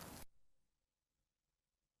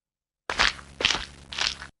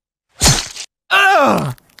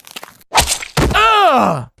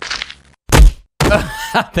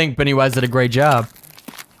 I think Pennywise did a great job.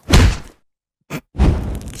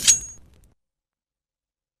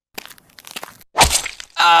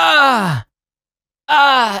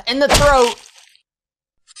 In the throat.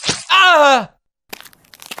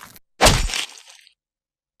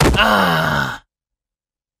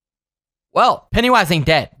 Well, Pennywise ain't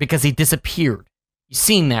dead because he disappeared. You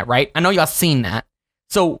seen that, right? I know y'all seen that.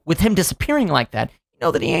 So with him disappearing like that, you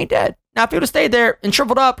know that he ain't dead. Now, if he would have stayed there and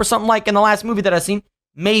shriveled up or something like in the last movie that I seen,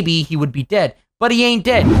 maybe he would be dead. But he ain't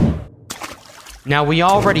dead. Now, we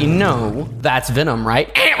already know that's Venom,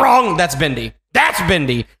 right? Ain't wrong, that's Bendy. That's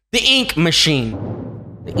Bendy. The ink machine.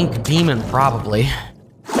 The ink demon, probably.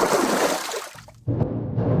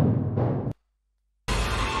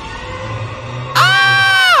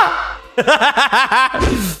 Ah!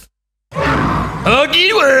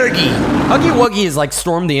 Huggy Wuggy. Huggy Wuggy is like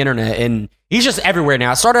stormed the internet and he's just everywhere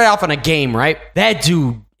now. It started off in a game, right? That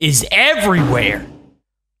dude is everywhere.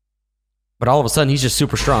 But all of a sudden, he's just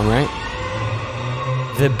super strong, right?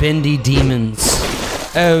 The Bendy demons.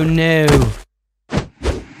 Oh no.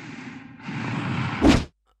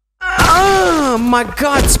 Oh my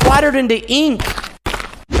god, splattered into ink.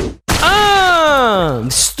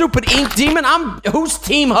 Stupid ink demon. Who's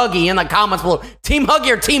Team Huggy in the comments below? Team Huggy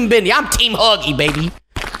or Team Bendy? I'm Team Huggy, baby.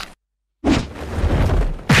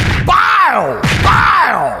 Bow!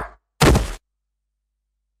 Bow!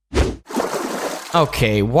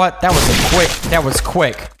 Okay, what? That was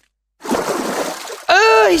quick.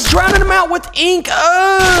 He's drowning him out with ink.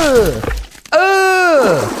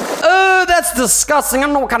 That's disgusting. I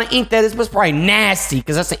don't know what kind of ink that is, but it's probably nasty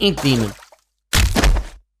because that's an ink demon.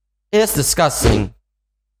 It's disgusting.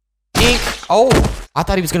 Ink. Oh, I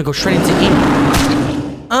thought he was gonna go straight into ink.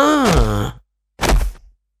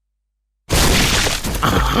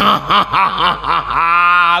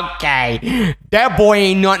 Okay. That boy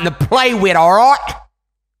ain't nothing to play with, alright?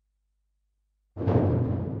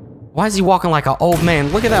 Why is he walking like an old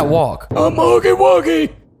man? Look at that walk. I'm Huggy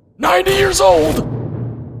Wuggy, 90 years old.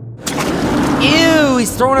 Ew,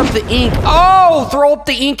 he's throwing up the ink. Oh, throw up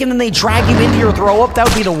the ink and then they drag you into your throw up? That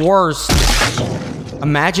would be the worst.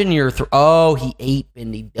 Imagine your oh, he ate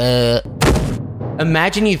Bendy.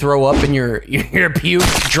 Imagine you throw up and your puke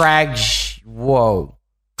drags. Whoa.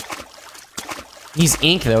 He's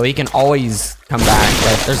ink though. He can always come back.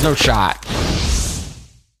 Like, there's no shot.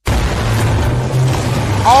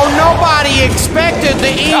 Oh, nobody expected the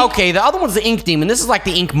ink. Okay, the other one's the ink demon. This is like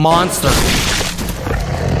the ink monster.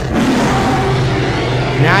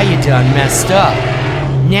 Now you done messed up.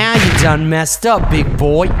 Now you done messed up, big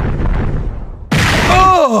boy.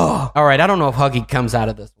 Oh! All right, I don't know if Huggy comes out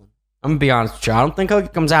of this one. I'm gonna be honest with you. I don't think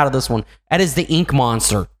Huggy comes out of this one. That is the ink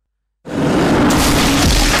monster.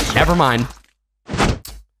 Never mind.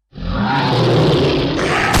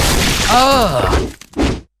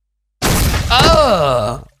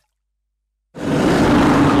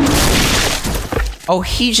 Oh,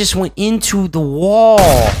 he just went into the wall.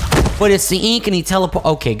 But it's the ink and he teleport.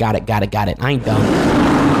 Okay, got it. I ain't dumb.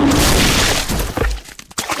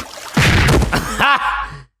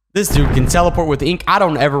 This dude can teleport with ink. I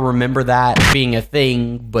don't ever remember that being a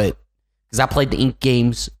thing, but because I played the ink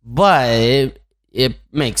games, but it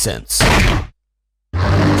makes sense.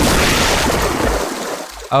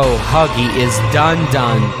 Oh, Huggy is done.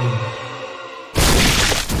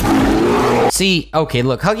 See, okay,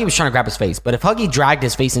 look, Huggy was trying to grab his face, but if Huggy dragged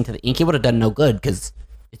his face into the ink, it would have done no good, because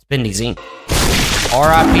it's Bendy's ink.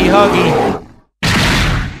 R.I.P. Huggy.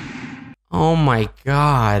 Oh my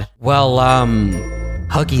god. Well,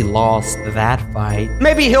 Huggy lost that fight.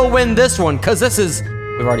 Maybe he'll win this one, because this is,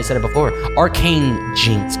 we've already said it before, Arcane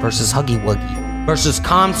Jinx versus Huggy Wuggy versus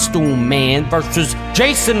Costume Man versus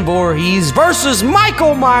Jason Voorhees versus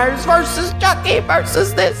Michael Myers versus Chucky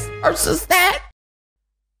versus this versus that.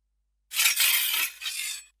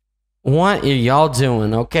 What are y'all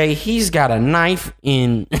doing, okay? He's got a knife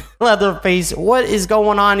in Leatherface. What is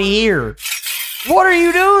going on here? What are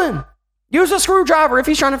you doing? Use a screwdriver if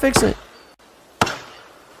he's trying to fix it.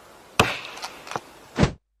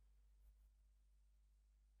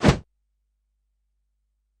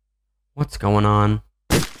 What's going on?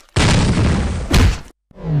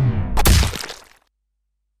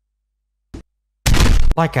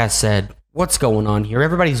 Like I said, what's going on here?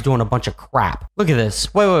 Everybody's doing a bunch of crap. Look at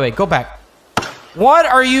this. Wait, go back. What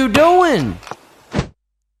are you doing?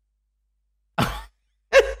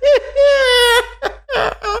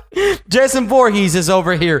 Jason Voorhees is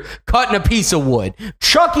over here cutting a piece of wood.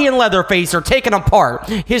 Chucky and Leatherface are taking apart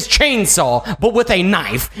his chainsaw, but with a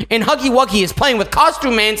knife. And Huggy Wuggy is playing with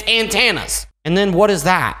Costume Man's antennas. And then what is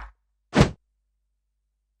that?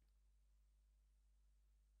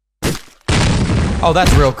 Oh,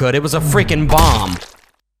 that's real good. It was a freaking bomb.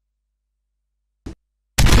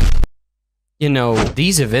 You know,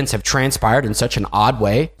 these events have transpired in such an odd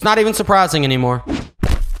way. It's not even surprising anymore.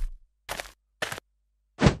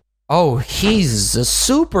 Oh, he's a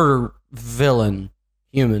super villain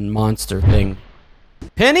human monster thing.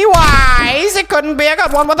 Pennywise! It couldn't be a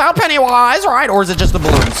good one without Pennywise, right? Or is it just the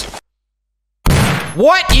balloons?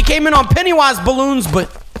 What? You came in on Pennywise balloons, but...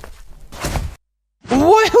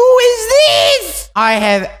 What? Who is this? I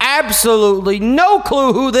have absolutely no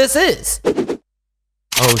clue who this is.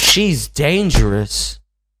 Oh, she's dangerous.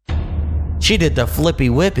 She did the flippy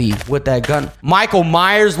whippy with that gun. Michael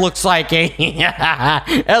Myers looks like a...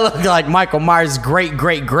 That looks like Michael Myers'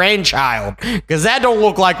 great-great-grandchild. Because that don't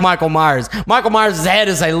look like Michael Myers. Michael Myers' head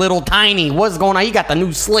is a little tiny. What's going on? He got the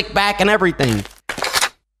new slick back and everything.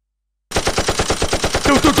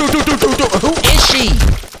 Who is she?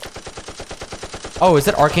 Oh, is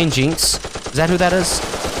that Arcane Jinx? Is that who that is?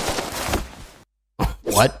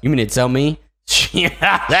 What? You mean to tell me?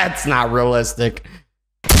 That's not realistic.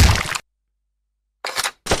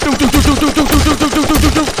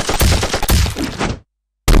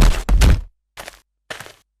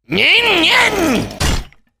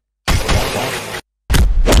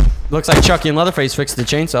 Looks like Chucky and Leatherface fixed the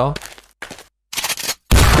chainsaw.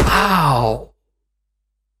 Wow.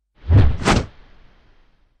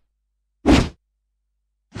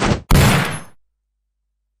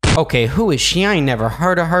 Okay, who is she? I ain't never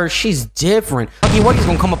heard of her. She's different. Huggy Wuggy's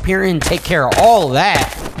gonna come up here and take care of all of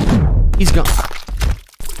that. He's gonna...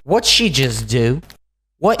 What'd she just do?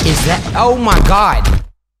 What is that? Oh my god.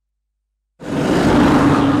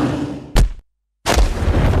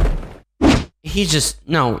 He just...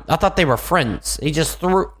 No, I thought they were friends. He just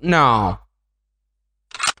threw... No.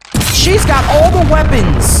 She's got all the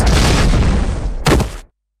weapons.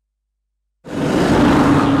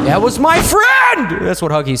 That was my friend! That's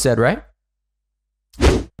what Huggy said, right?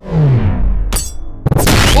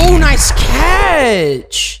 Oh, nice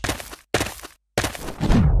catch!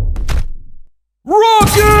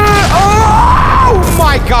 Rocket! Oh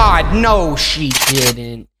my god! No, she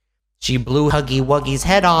didn't. She blew Huggy Wuggy's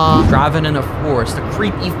head off. Driving in a forest, a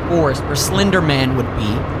creepy forest where Slender Man would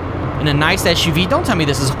be. In a nice SUV. Don't tell me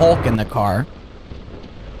this is Hulk in the car.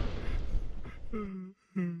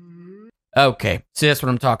 Okay, see, that's what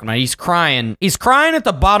I'm talking about. He's crying. He's crying at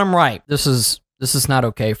the bottom right. This is This is not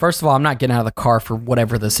okay. First of all, I'm not getting out of the car for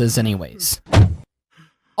whatever this is anyways.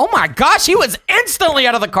 Oh my gosh, he was instantly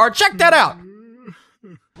out of the car. Check that out.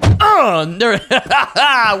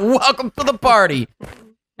 Welcome to the party.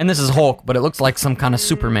 And this is Hulk, but it looks like some kind of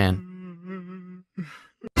Superman.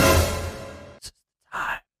 This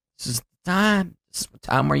is the time. This is the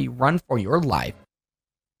time where you run for your life.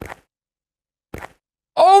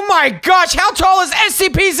 Oh my gosh, how tall is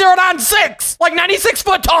SCP-096? Like 96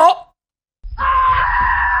 foot tall?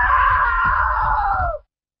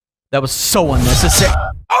 That was so unnecessary.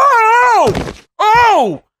 Oh!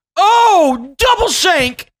 Oh! Oh! Double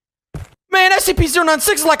shank! Man,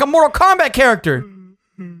 SCP-096 is like a Mortal Kombat character.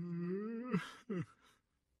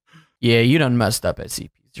 Yeah, you done messed up,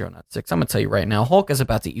 SCP-096. I'm gonna tell you right now, Hulk is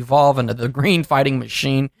about to evolve into the green fighting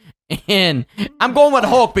machine. And I'm going with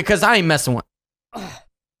Hulk because I ain't messing with...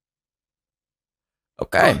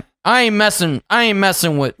 Okay. I ain't messing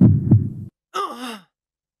with...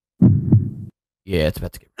 Yeah, it's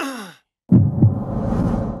about to get...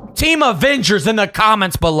 Team Avengers in the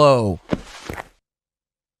comments below.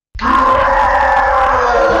 Yeah,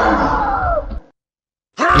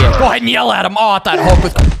 go ahead and yell at him. Oh, I thought Hulk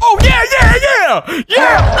was... Oh, yeah!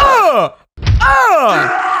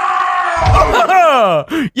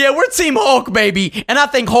 Yeah, we're Team Hulk, baby. And I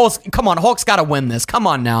think Hulk's... Come on, Hulk's got to win this. Come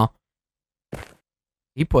on now.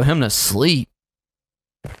 He put him to sleep.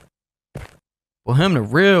 Put him to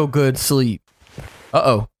real good sleep.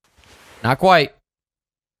 Uh-oh. Not quite.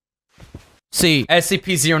 See,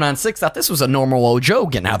 SCP-096 thought this was a normal old Joe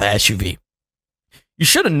getting out of the SUV. You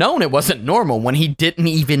should have known it wasn't normal when he didn't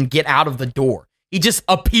even get out of the door. He just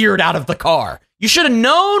appeared out of the car. You should have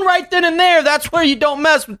known right then and there. That's where you don't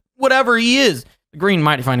mess with whatever he is. The green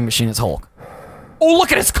mighty fighting machine is Hulk. Oh,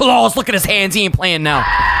 look at his claws. Look at his hands. He ain't playing now.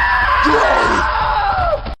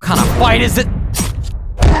 What kind of fight is it?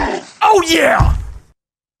 Oh, yeah.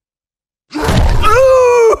 Ooh!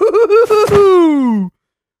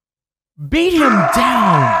 Beat him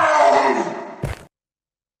down.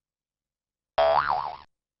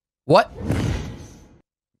 What?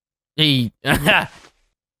 He... Really?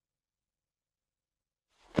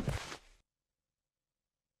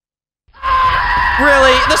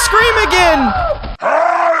 The scream again!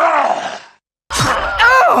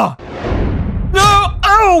 Oh! No!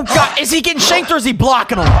 Oh, God! Is he getting shanked or is he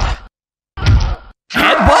blocking him?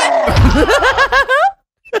 Headbutt?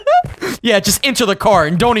 Yeah, just enter the car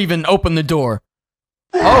and don't even open the door.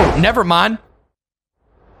 Oh, never mind.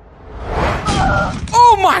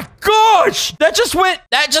 Oh my gosh! That just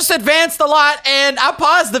advanced a lot, and I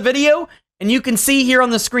paused the video, and you can see here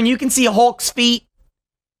on the screen, you can see Hulk's feet.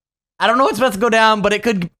 I don't know what's about to go down, but it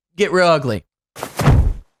could get real ugly.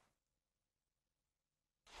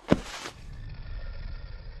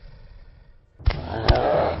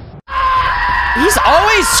 He's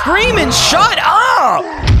always screaming, shut up!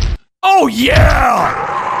 Oh yeah!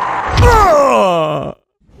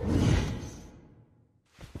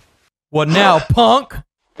 What now, punk?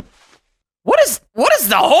 What is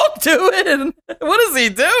the Hulk doing? What is he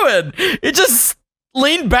doing? He just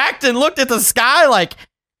leaned back and looked at the sky like,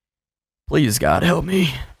 please God help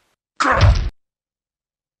me.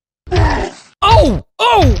 Oh!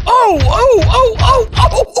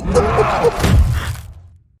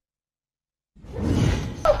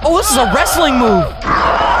 Oh, this is a wrestling move.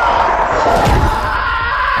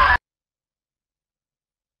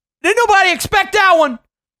 Didn't nobody expect that one?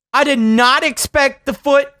 I did not expect the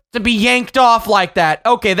foot to be yanked off like that.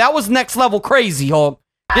 Okay, that was next level crazy, Hulk.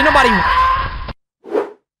 Didn't nobody... I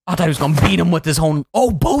thought he was gonna beat him with his own...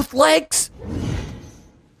 Oh, both legs?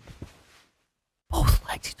 Both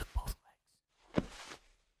legs, he took both legs.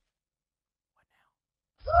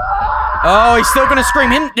 Oh, he's still gonna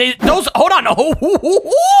scream. Hold on.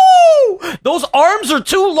 Oh, those arms are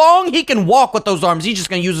too long. He can walk with those arms. He's just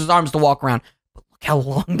gonna use his arms to walk around. But look how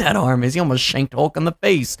long that arm is. He almost shanked Hulk in the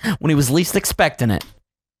face when he was least expecting it.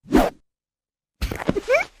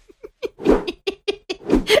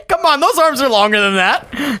 Come on, those arms are longer than that.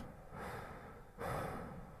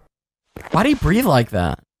 Why'd he breathe like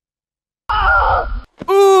that?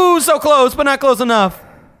 Ooh, so close, but not close enough.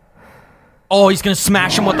 Oh, he's gonna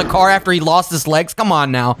smash him with the car after he lost his legs? Come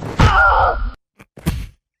on now.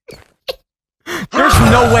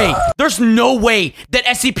 There's no way that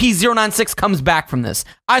SCP-096 comes back from this.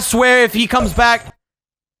 I swear if he comes back,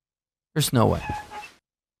 there's no way.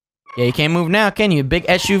 Yeah, you can't move now, can you? Big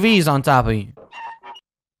SUVs on top of you.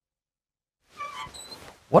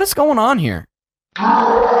 What is going on here?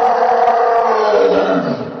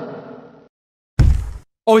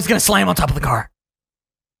 Oh, he's gonna slam on top of the car.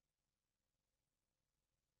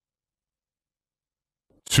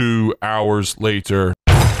 2 hours later.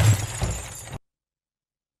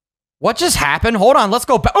 What just happened? Hold on, let's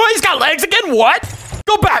go back. Oh, he's got legs again? What?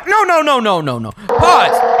 Go back. No, no, no, no, no, no.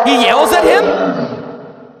 Pause. He yells at him.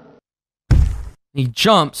 He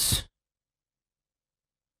jumps.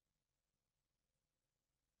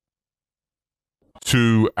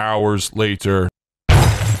 Two hours later.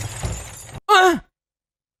 The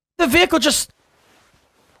vehicle just...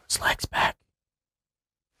 His legs back.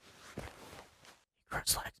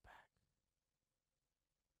 His legs back.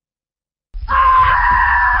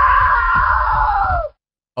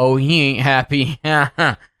 Oh, he ain't happy.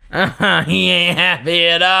 He ain't happy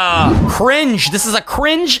at all. Cringe. This is a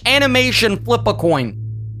cringe animation. Flip a coin.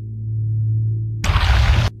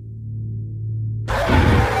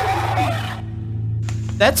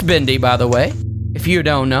 That's Bendy, by the way, if you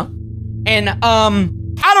don't know. And,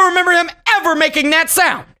 I don't remember him ever making that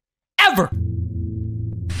sound. Ever.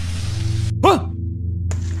 Huh.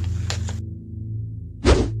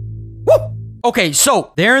 Woo. Okay,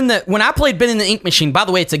 so they're in the... When I played Bendy and the Ink Machine, by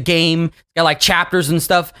the way, it's a game. It's got, like, chapters and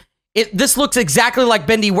stuff. This looks exactly like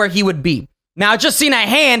Bendy where he would be. Now, I've just seen a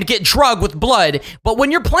hand get drugged with blood, but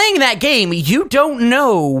when you're playing that game, you don't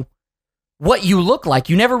know what you look like.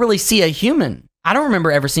 You never really see a human. I don't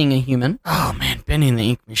remember ever seeing a human. Oh, man, Bendy and the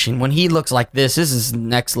Ink Machine. When he looks like this is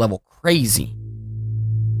next level crazy.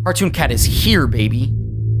 Cartoon Cat is here, baby.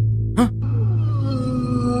 Huh?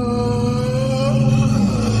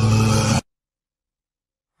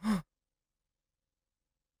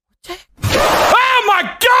 Oh,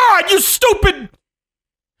 my God, you stupid!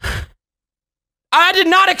 I did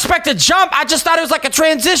not expect a jump. I just thought it was like a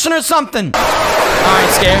transition or something. I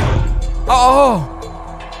ain't scared. Oh.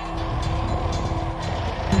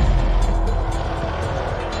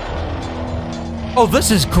 Oh,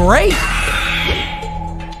 this is great.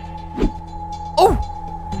 Oh.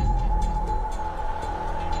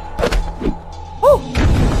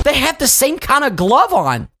 Oh. They have the same kind of glove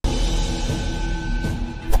on.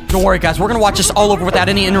 Don't worry, guys. We're going to watch this all over without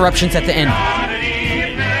any interruptions at the end.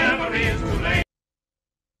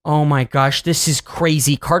 Oh my gosh, this is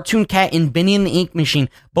crazy. Cartoon Cat and Bendy and the Ink Machine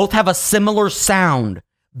both have a similar sound.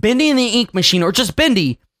 Bendy and the Ink Machine, or just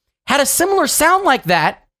Bendy, had a similar sound like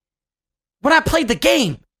that when I played the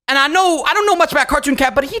game. And I don't know much about Cartoon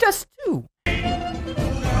Cat, but he does too.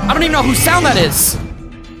 I don't even know whose sound that is.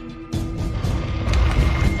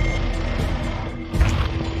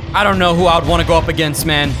 I don't know who I would want to go up against,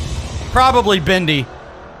 man. Probably Bendy.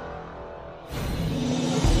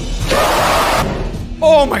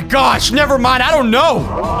 Oh my gosh, never mind, I don't know.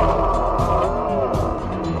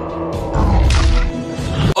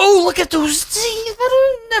 Oh, look at those teeth.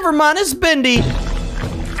 Never mind, it's Bendy.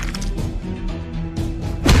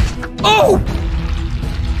 Oh!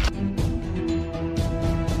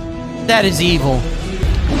 That is evil.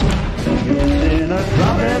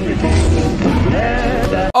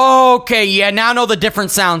 Okay, yeah, now I know the different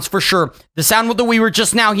sounds for sure. The sound that we were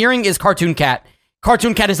just now hearing is Cartoon Cat.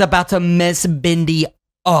 Cartoon Cat is about to mess Bendy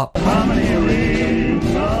up.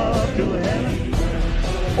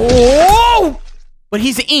 Oh! But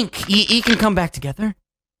he's ink. He can come back together.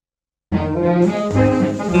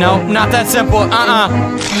 No, not that simple.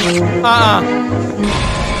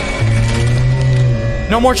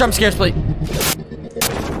 No more jump scares, please.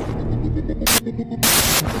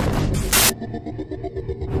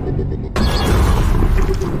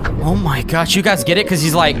 Oh my gosh, you guys get it? Because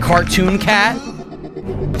he's like Cartoon Cat?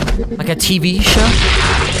 Like a TV show?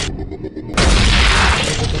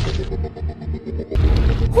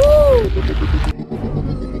 Woo!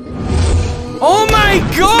 Oh my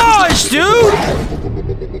gosh, dude!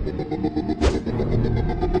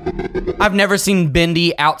 I've never seen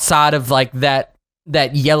Bendy outside of like that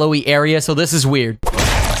yellowy area, so this is weird.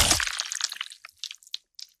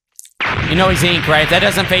 You know he's ink, right? That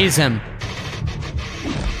doesn't faze him.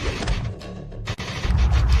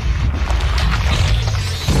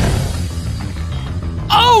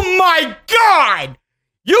 Oh my God!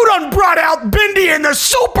 You done brought out Bendy and the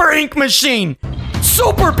Super Ink Machine!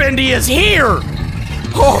 Super Bendy is here!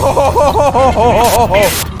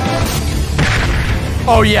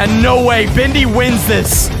 Oh yeah, no way. Bendy wins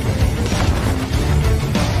this.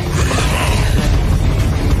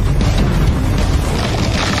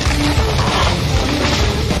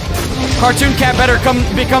 Cartoon Cat better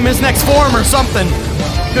become his next form or something.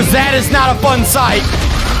 Because that is not a fun sight.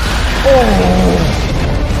 Oh!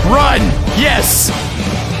 Run! Yes!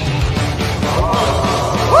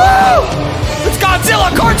 Woo! It's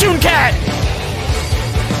Godzilla Cartoon Cat!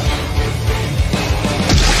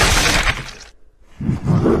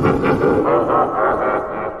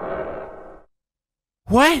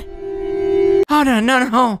 What? How did I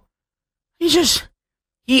No.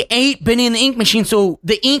 He ate Bendy in the ink machine, so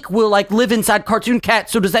the ink will, like, live inside Cartoon Cat.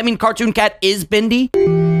 So does that mean Cartoon Cat is Bendy?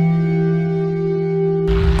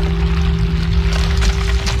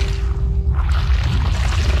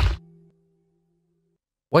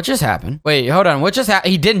 What just happened? Wait, hold on. What just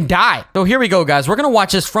happened? He didn't die. So here we go, guys. We're gonna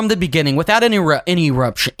watch this from the beginning without any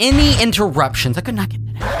interruptions. I could not get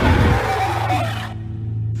that out.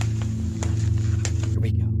 Here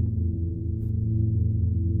we go.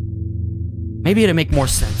 Maybe it'll make more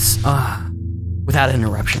sense. Without an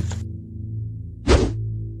interruption.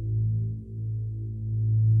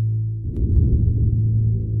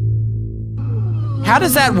 How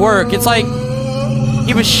does that work? It's like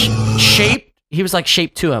he was shaped. He was like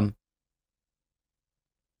shaped to him.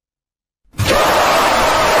 Yeah!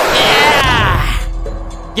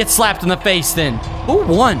 Get slapped in the face then. Who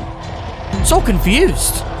won? I'm so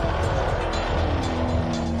confused.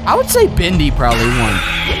 I would say Bendy probably won.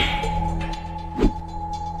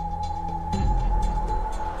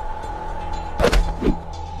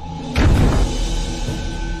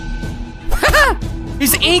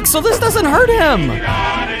 He's ink, so this doesn't hurt him.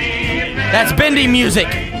 That's Bendy music.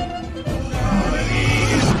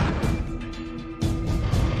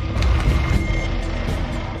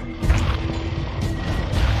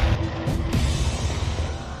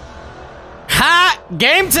 Ha!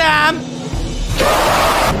 Game time!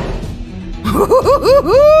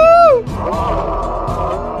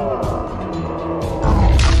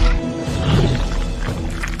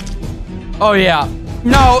 Oh yeah.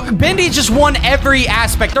 No, Bendy just won every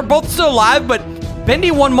aspect. They're both still alive, but Bendy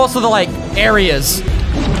won most of the, like, areas.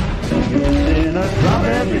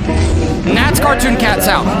 And that's Cartoon Cat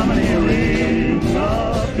sound.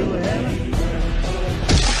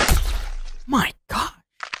 My God.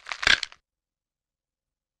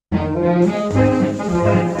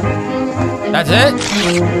 That's it?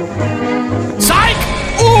 Psych!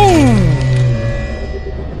 Ooh!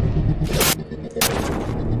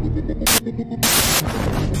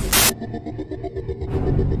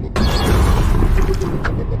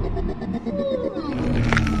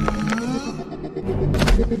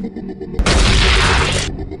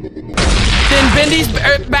 Then Bendy's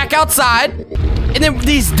back outside. And then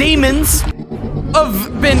these demons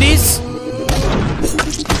of Bendy's.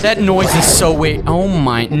 That noise is so weird. Oh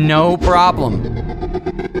my, no problem.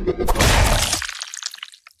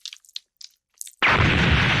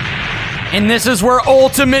 And this is where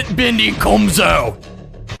Ultimate Bendy comes out.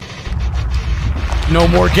 No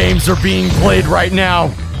more games are being played right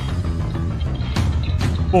now.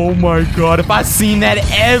 Oh my God, if I seen that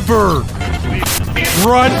ever.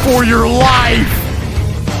 Run for your life.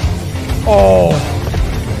 Oh.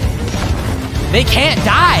 They can't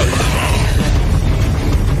die.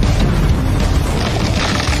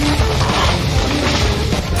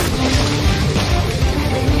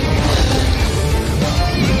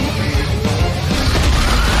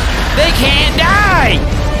 They can't die!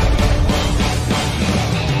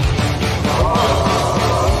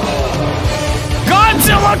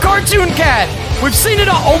 Godzilla Cartoon Cat! We've seen it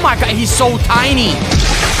all. Oh my God, he's so tiny.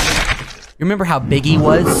 You remember how big he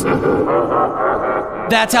was?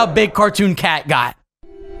 That's how big Cartoon Cat got.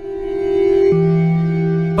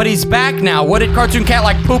 But he's back now. What did Cartoon Cat,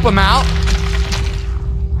 like, poop him out?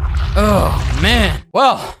 Oh, man.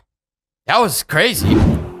 Well, that was crazy.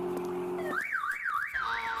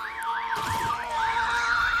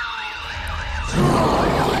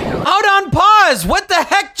 Hold on, pause. What the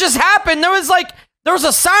heck just happened? There was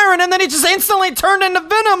a siren and then he just instantly turned into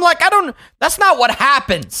Venom. Like, that's not what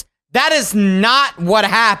happens. That is not what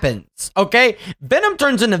happens, okay? Venom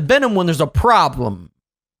turns into Venom when there's a problem.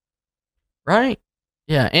 Right?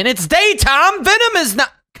 Yeah, and it's daytime. Venom is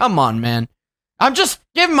not, come on, man. I'm just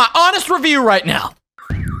giving my honest review right now.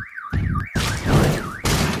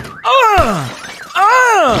 Oh!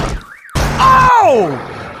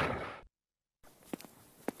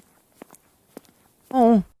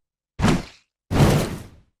 Oh.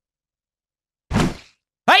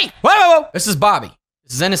 Hey! Whoa! This is Bobby.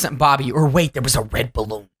 This is innocent Bobby. Or wait, there was a red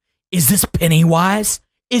balloon. Is this Pennywise?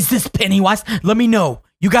 Is this Pennywise? Let me know.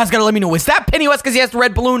 You guys gotta let me know. Is that Pennywise because he has the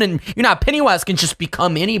red balloon? And you know, Pennywise can just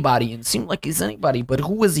become anybody and seem like he's anybody, but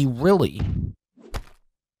who is he really?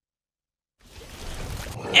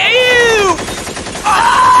 Ew!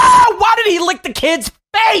 Oh! Why did he lick the kid's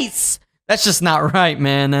face? That's just not right,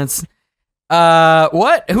 man. That's...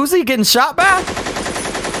 what? Who's he getting shot by?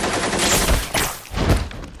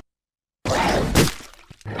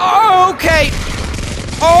 Oh, okay.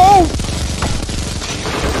 Oh!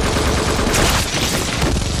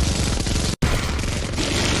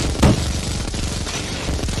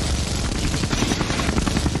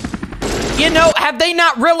 You know, have they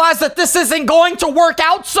not realized that this isn't going to work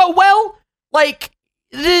out so well? Like,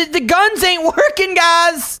 the guns ain't working,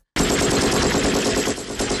 guys.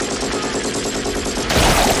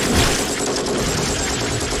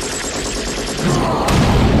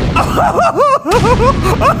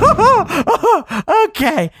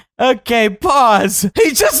 Okay, pause.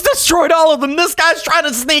 He just destroyed all of them. This guy's trying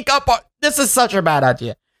to sneak up. This is such a bad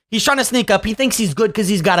idea. He's trying to sneak up. He thinks he's good because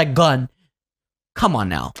he's got a gun. Come on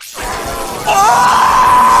now.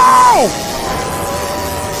 Oh!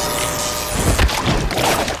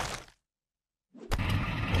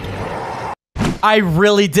 I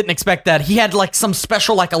really didn't expect that. He had like some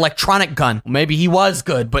special like electronic gun. Maybe he was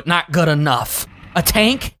good, but not good enough. A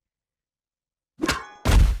tank?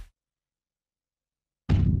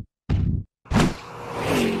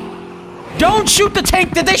 Don't shoot the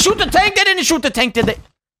tank! Did they shoot the tank? They didn't shoot the tank, did they?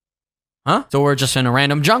 Huh? So we're just in a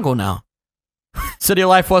random jungle now. City of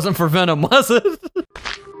Life wasn't for Venom, was it?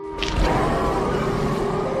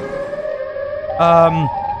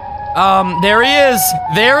 There he is!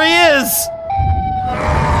 There he is!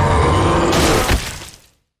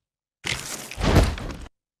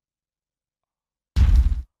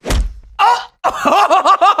 Oh!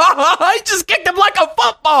 I just kicked him like a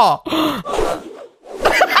football!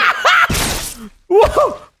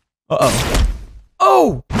 Whoa! Uh-oh.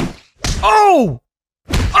 Oh! Oh!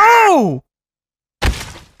 Oh!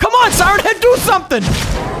 Come on, Siren Head, do something!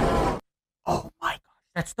 Oh my god.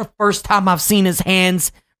 That's the first time I've seen his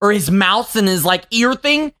hands or his mouth and his like ear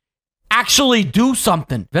thing actually do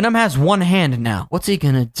something. Venom has one hand now. What's he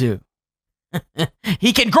gonna do?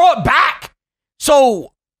 He can grow it back!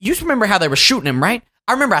 So, you remember how they were shooting him, right?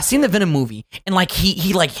 I remember I seen the Venom movie and like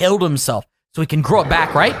he like healed himself so he can grow it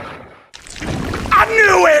back, right? I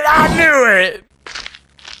knew it! I knew it!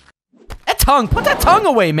 That tongue! Put that tongue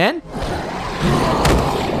away, man!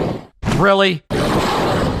 Really?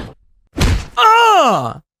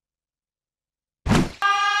 Oh!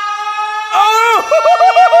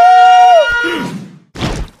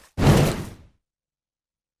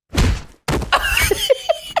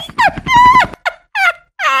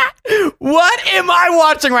 What am I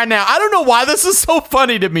watching right now? I don't know why this is so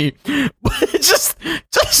funny to me. But just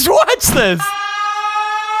watch this.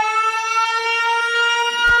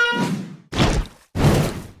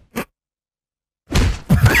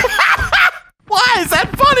 Why is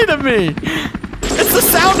that funny to me? It's the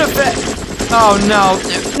sound effect. Oh no,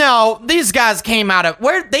 no, these guys came out of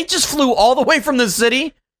where? They just flew all the way from the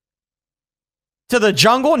city to the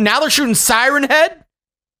jungle. Now they're shooting Siren Head?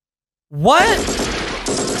 What?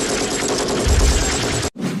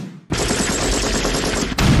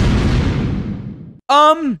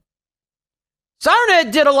 Siren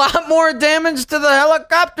Head did a lot more damage to the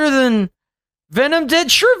helicopter than Venom did.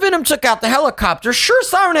 Sure, Venom took out the helicopter. Sure,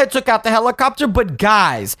 Siren Head took out the helicopter, but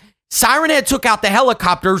guys, Siren Head took out the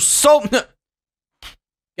helicopter, so...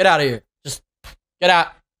 Get out of here. Just get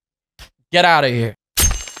out. Get out of here.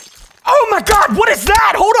 Oh my god, what is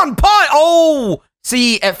that? Hold on, pause. Oh!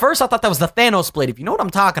 See, at first I thought that was the Thanos blade. If you know what I'm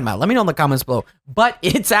talking about, let me know in the comments below. But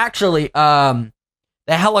it's actually,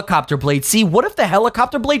 the helicopter blade. See, what if the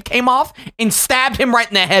helicopter blade came off and stabbed him right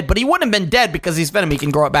in the head? But he wouldn't have been dead because he's Venom. He can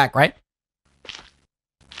grow it back, right?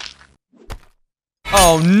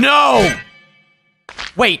 Oh, no!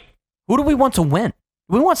 Wait, who do we want to win?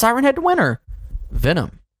 Do we want Siren Head to win or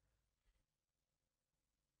Venom?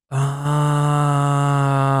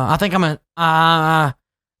 I think I'm who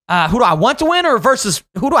do I want to win or versus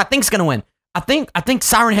who do I think's gonna win? I think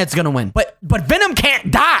Siren Head's gonna win. But Venom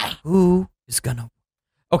can't die. Who is gonna?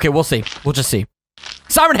 Okay, we'll see. We'll just see.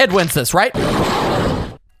 Siren Head wins this, right?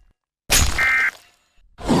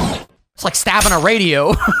 It's like stabbing a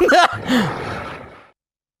radio.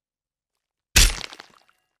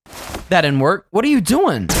 That didn't work. What are you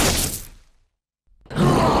doing?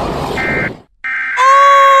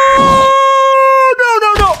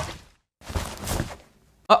 Oh, no.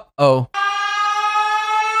 Uh-oh.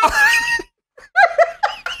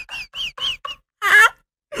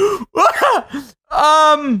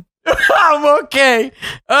 I'm okay.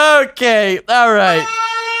 Okay, all right.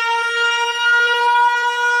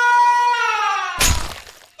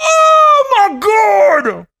 Oh my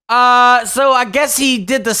god! So I guess he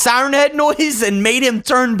did the Siren Head noise and made him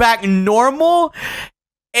turn back normal.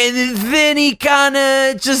 And then he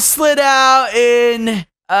kinda just slid out and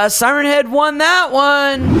Siren Head won that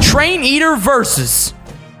one. Train Eater versus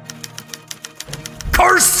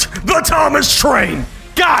Cursed the Thomas Train.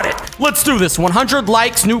 Got it. Let's do this. 100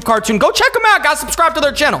 likes, new cartoon. Go check them out, guys. Subscribe to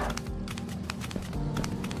their channel.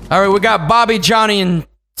 All right, we got Bobby, Johnny, and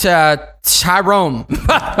Tyrone.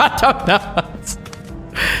 I don't know.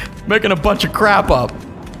 Making a bunch of crap up.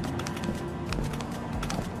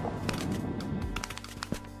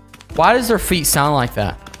 Why does their feet sound like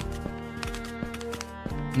that?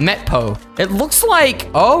 Metpo. It looks like,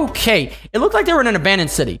 okay. It looked like they were in an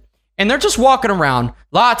abandoned city. And they're just walking around,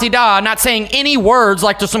 la-ti-da, not saying any words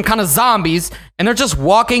like there's some kind of zombies. And they're just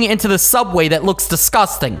walking into the subway that looks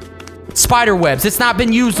disgusting. Spider webs. It's not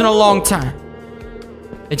been used in a long time.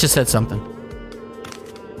 It just said something.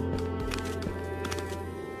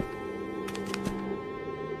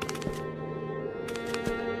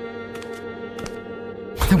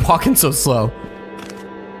 They're walking so slow.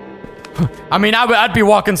 I mean, I'd be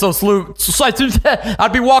walking so slow.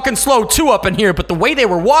 I'd be walking slow too up in here, but the way they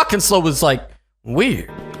were walking slow was like weird.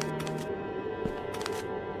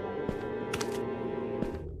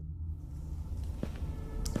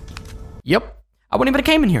 Yep. I wouldn't even have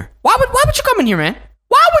came in here. Why would you come in here, man?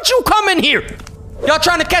 Why would you come in here? Y'all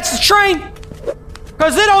trying to catch the train?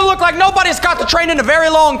 Because it don't look like nobody's caught the train in a very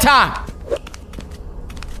long time.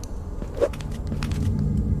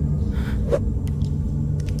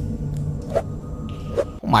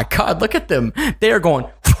 Oh my God, look at them. They are going.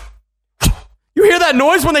 You hear that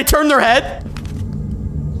noise when they turn their head?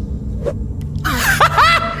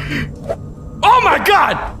 Oh my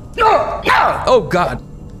God. No, no. Oh God.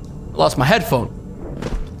 I lost my headphone.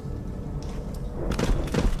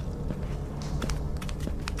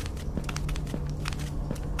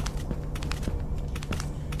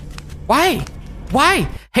 Why? Why?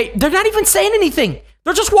 Hey, they're not even saying anything.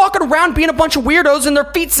 They're just walking around being a bunch of weirdos and their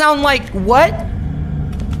feet sound like what?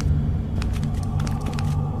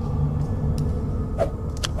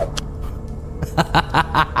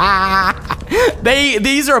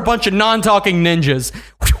 These are a bunch of non-talking ninjas.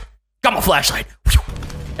 Got my flashlight.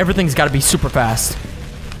 Everything's got to be super fast.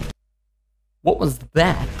 What was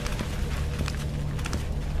that?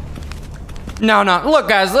 No, no. Look,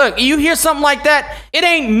 guys, look. You hear something like that? It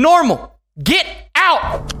ain't normal. Get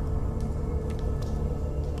out.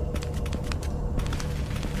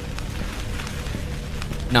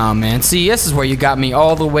 Nah, man. See, this is where you got me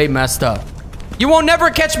all the way messed up. You won't never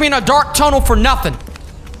catch me in a dark tunnel for nothing.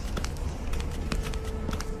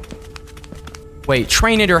 Wait,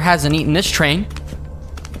 Train Eater hasn't eaten this train.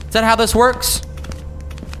 Is that how this works?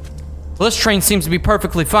 Well, this train seems to be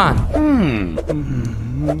perfectly fine.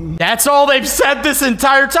 That's all they've said this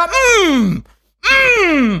entire time.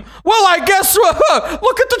 Well, I guess,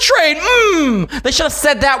 look at the train. They should have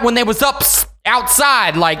said that when they was up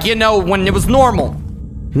outside, like, you know, when it was normal.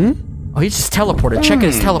 Oh, he just teleported. Check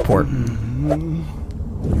his teleport.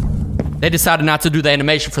 They decided not to do the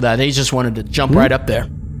animation for that. They just wanted to jump right up there.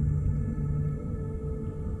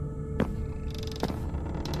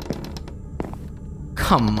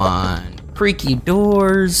 Come on. Creaky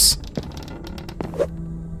doors.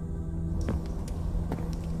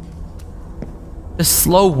 The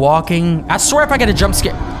slow walking. I swear if I get a jump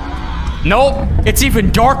scare. Nope. It's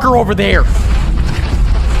even darker over there.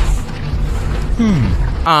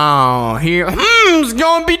 Oh, here. It's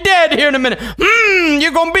gonna be dead here in a minute.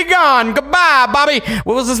 You're gonna be gone. Goodbye, Bobby.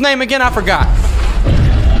 What was his name again? I forgot.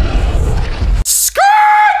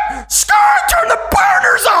 Skirt! Skirt! Turn the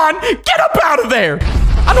burners on! Get up out of there!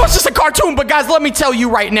 I know it's just a cartoon, but guys, let me tell you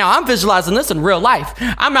right now, I'm visualizing this in real life.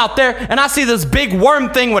 I'm out there and I see this big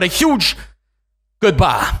worm thing with a huge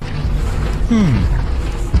goodbye.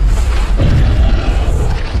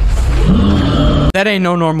 That ain't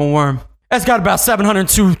no normal worm. That's got about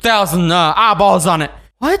 702,000 eyeballs on it.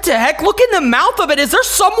 What the heck? Look in the mouth of it. Is there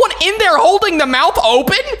someone in there holding the mouth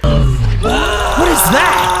open? What is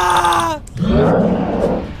that?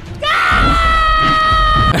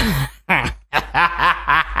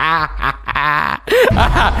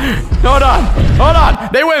 Hold on. Hold on.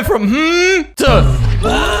 They went from to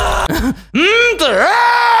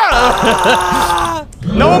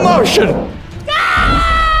no emotion. Yeah.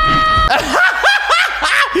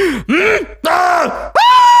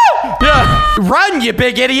 Run, you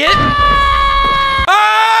big idiot. No.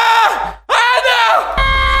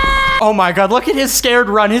 Oh my God, look at his scared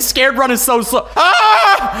run. His scared run is so slow.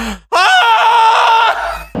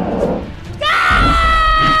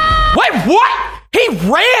 Wait, what? He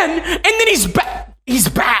ran and then he's back. He's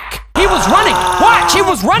back. He was running. Watch, he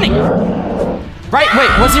was running. Right, wait,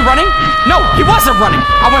 was he running? No, he wasn't running.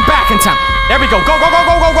 I went back in time. There we go. Go, go, go,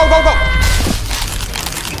 go, go, go, go, go.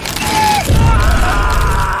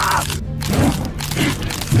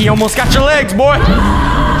 He almost got your legs, boy.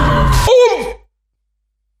 Ooh.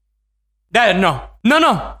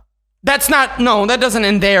 No. That's not, no, that doesn't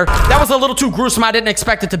end there. That was a little too gruesome. I didn't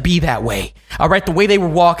expect it to be that way. All right, the way they were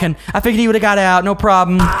walking, I figured he would have got out, no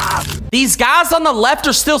problem. These guys on the left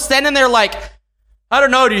are still standing there like, I don't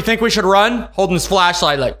know. Do you think we should run? Holding his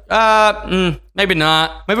flashlight like, maybe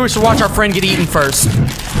not. Maybe we should watch our friend get eaten first.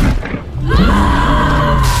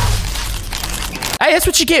 Hey, that's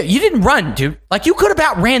what you get. You didn't run, dude. Like, you could have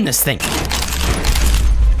outran this thing.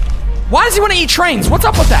 Why does he want to eat trains? What's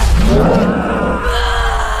up with that?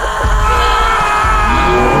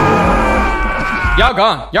 Y'all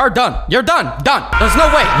gone. Y'all are done. You're done. Done. There's no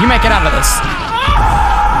way you make it out of this.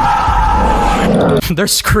 Their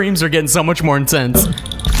screams are getting so much more intense.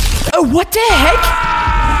 Oh, what the heck?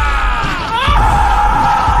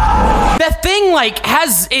 That thing, like,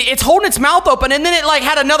 it's holding its mouth open, and then it, like,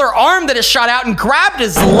 had another arm that it shot out and grabbed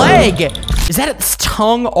his leg. Is that its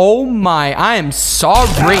tongue? Oh, my. I am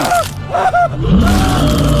sorry.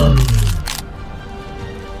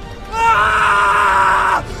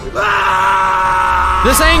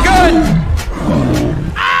 This ain't good.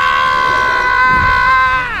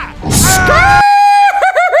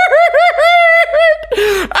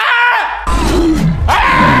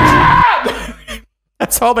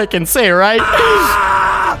 That's all they can say, right?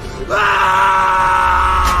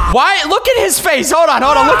 Why? Look at his face. Hold on.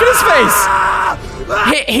 Look at his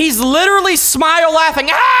face. He's literally smile laughing.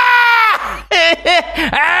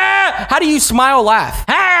 How do you smile laugh?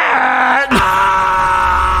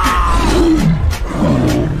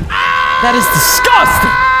 That is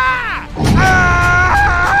disgusting.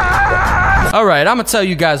 All right, I'm gonna tell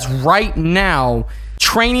you guys right now,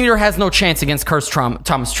 Train Eater has no chance against Cursed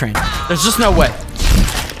Thomas Train. There's just no way.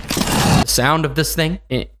 The sound of this thing,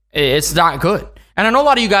 it's not good. And I know a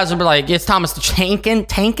lot of you guys will be like, it's Thomas the Tank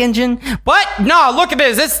Engine. But no, look at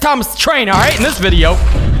this. It's Thomas the Train, all right, in this video.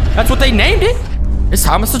 That's what they named it. It's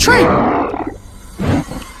Thomas the Train.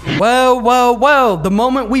 Well, the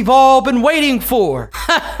moment we've all been waiting for.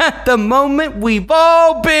 The moment we've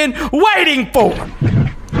all been waiting for.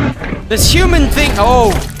 This human thing,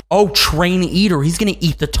 oh, Train Eater. He's gonna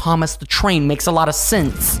eat the Thomas the Train. Makes a lot of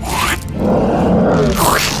sense.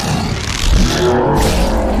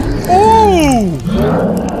 Ooh!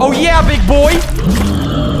 Oh yeah, big boy.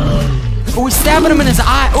 Oh, he's stabbing him in his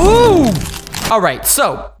eye. Ooh! All right,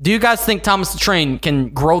 so, do you guys think Thomas the Train can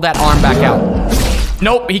grow that arm back out?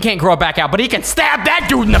 Nope, he can't grow it back out, but he can stab that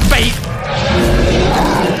dude in the face.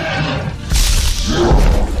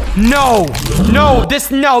 No,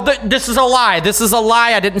 this is a lie. This is a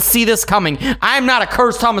lie. I didn't see this coming. I'm not a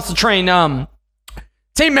Cursed Thomas the Train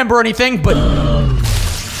team member or anything, but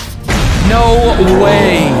no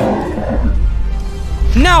way.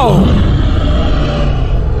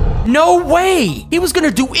 No way. He was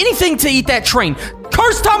gonna do anything to eat that train.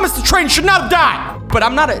 Cursed Thomas the Train should not have died. But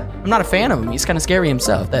I'm not a fan of him. He's kind of scary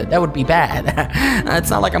himself. That would be bad. It's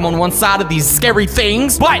not like I'm on one side of these scary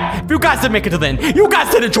things. But if you guys did make it to the end, you guys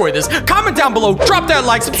did enjoy this, comment down below, drop that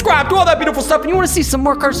like, subscribe, do all that beautiful stuff. And you want to see some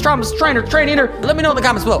more Cursed Thomas Train or Train Eater, let me know in the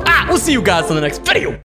comments below. We'll see you guys in the next video.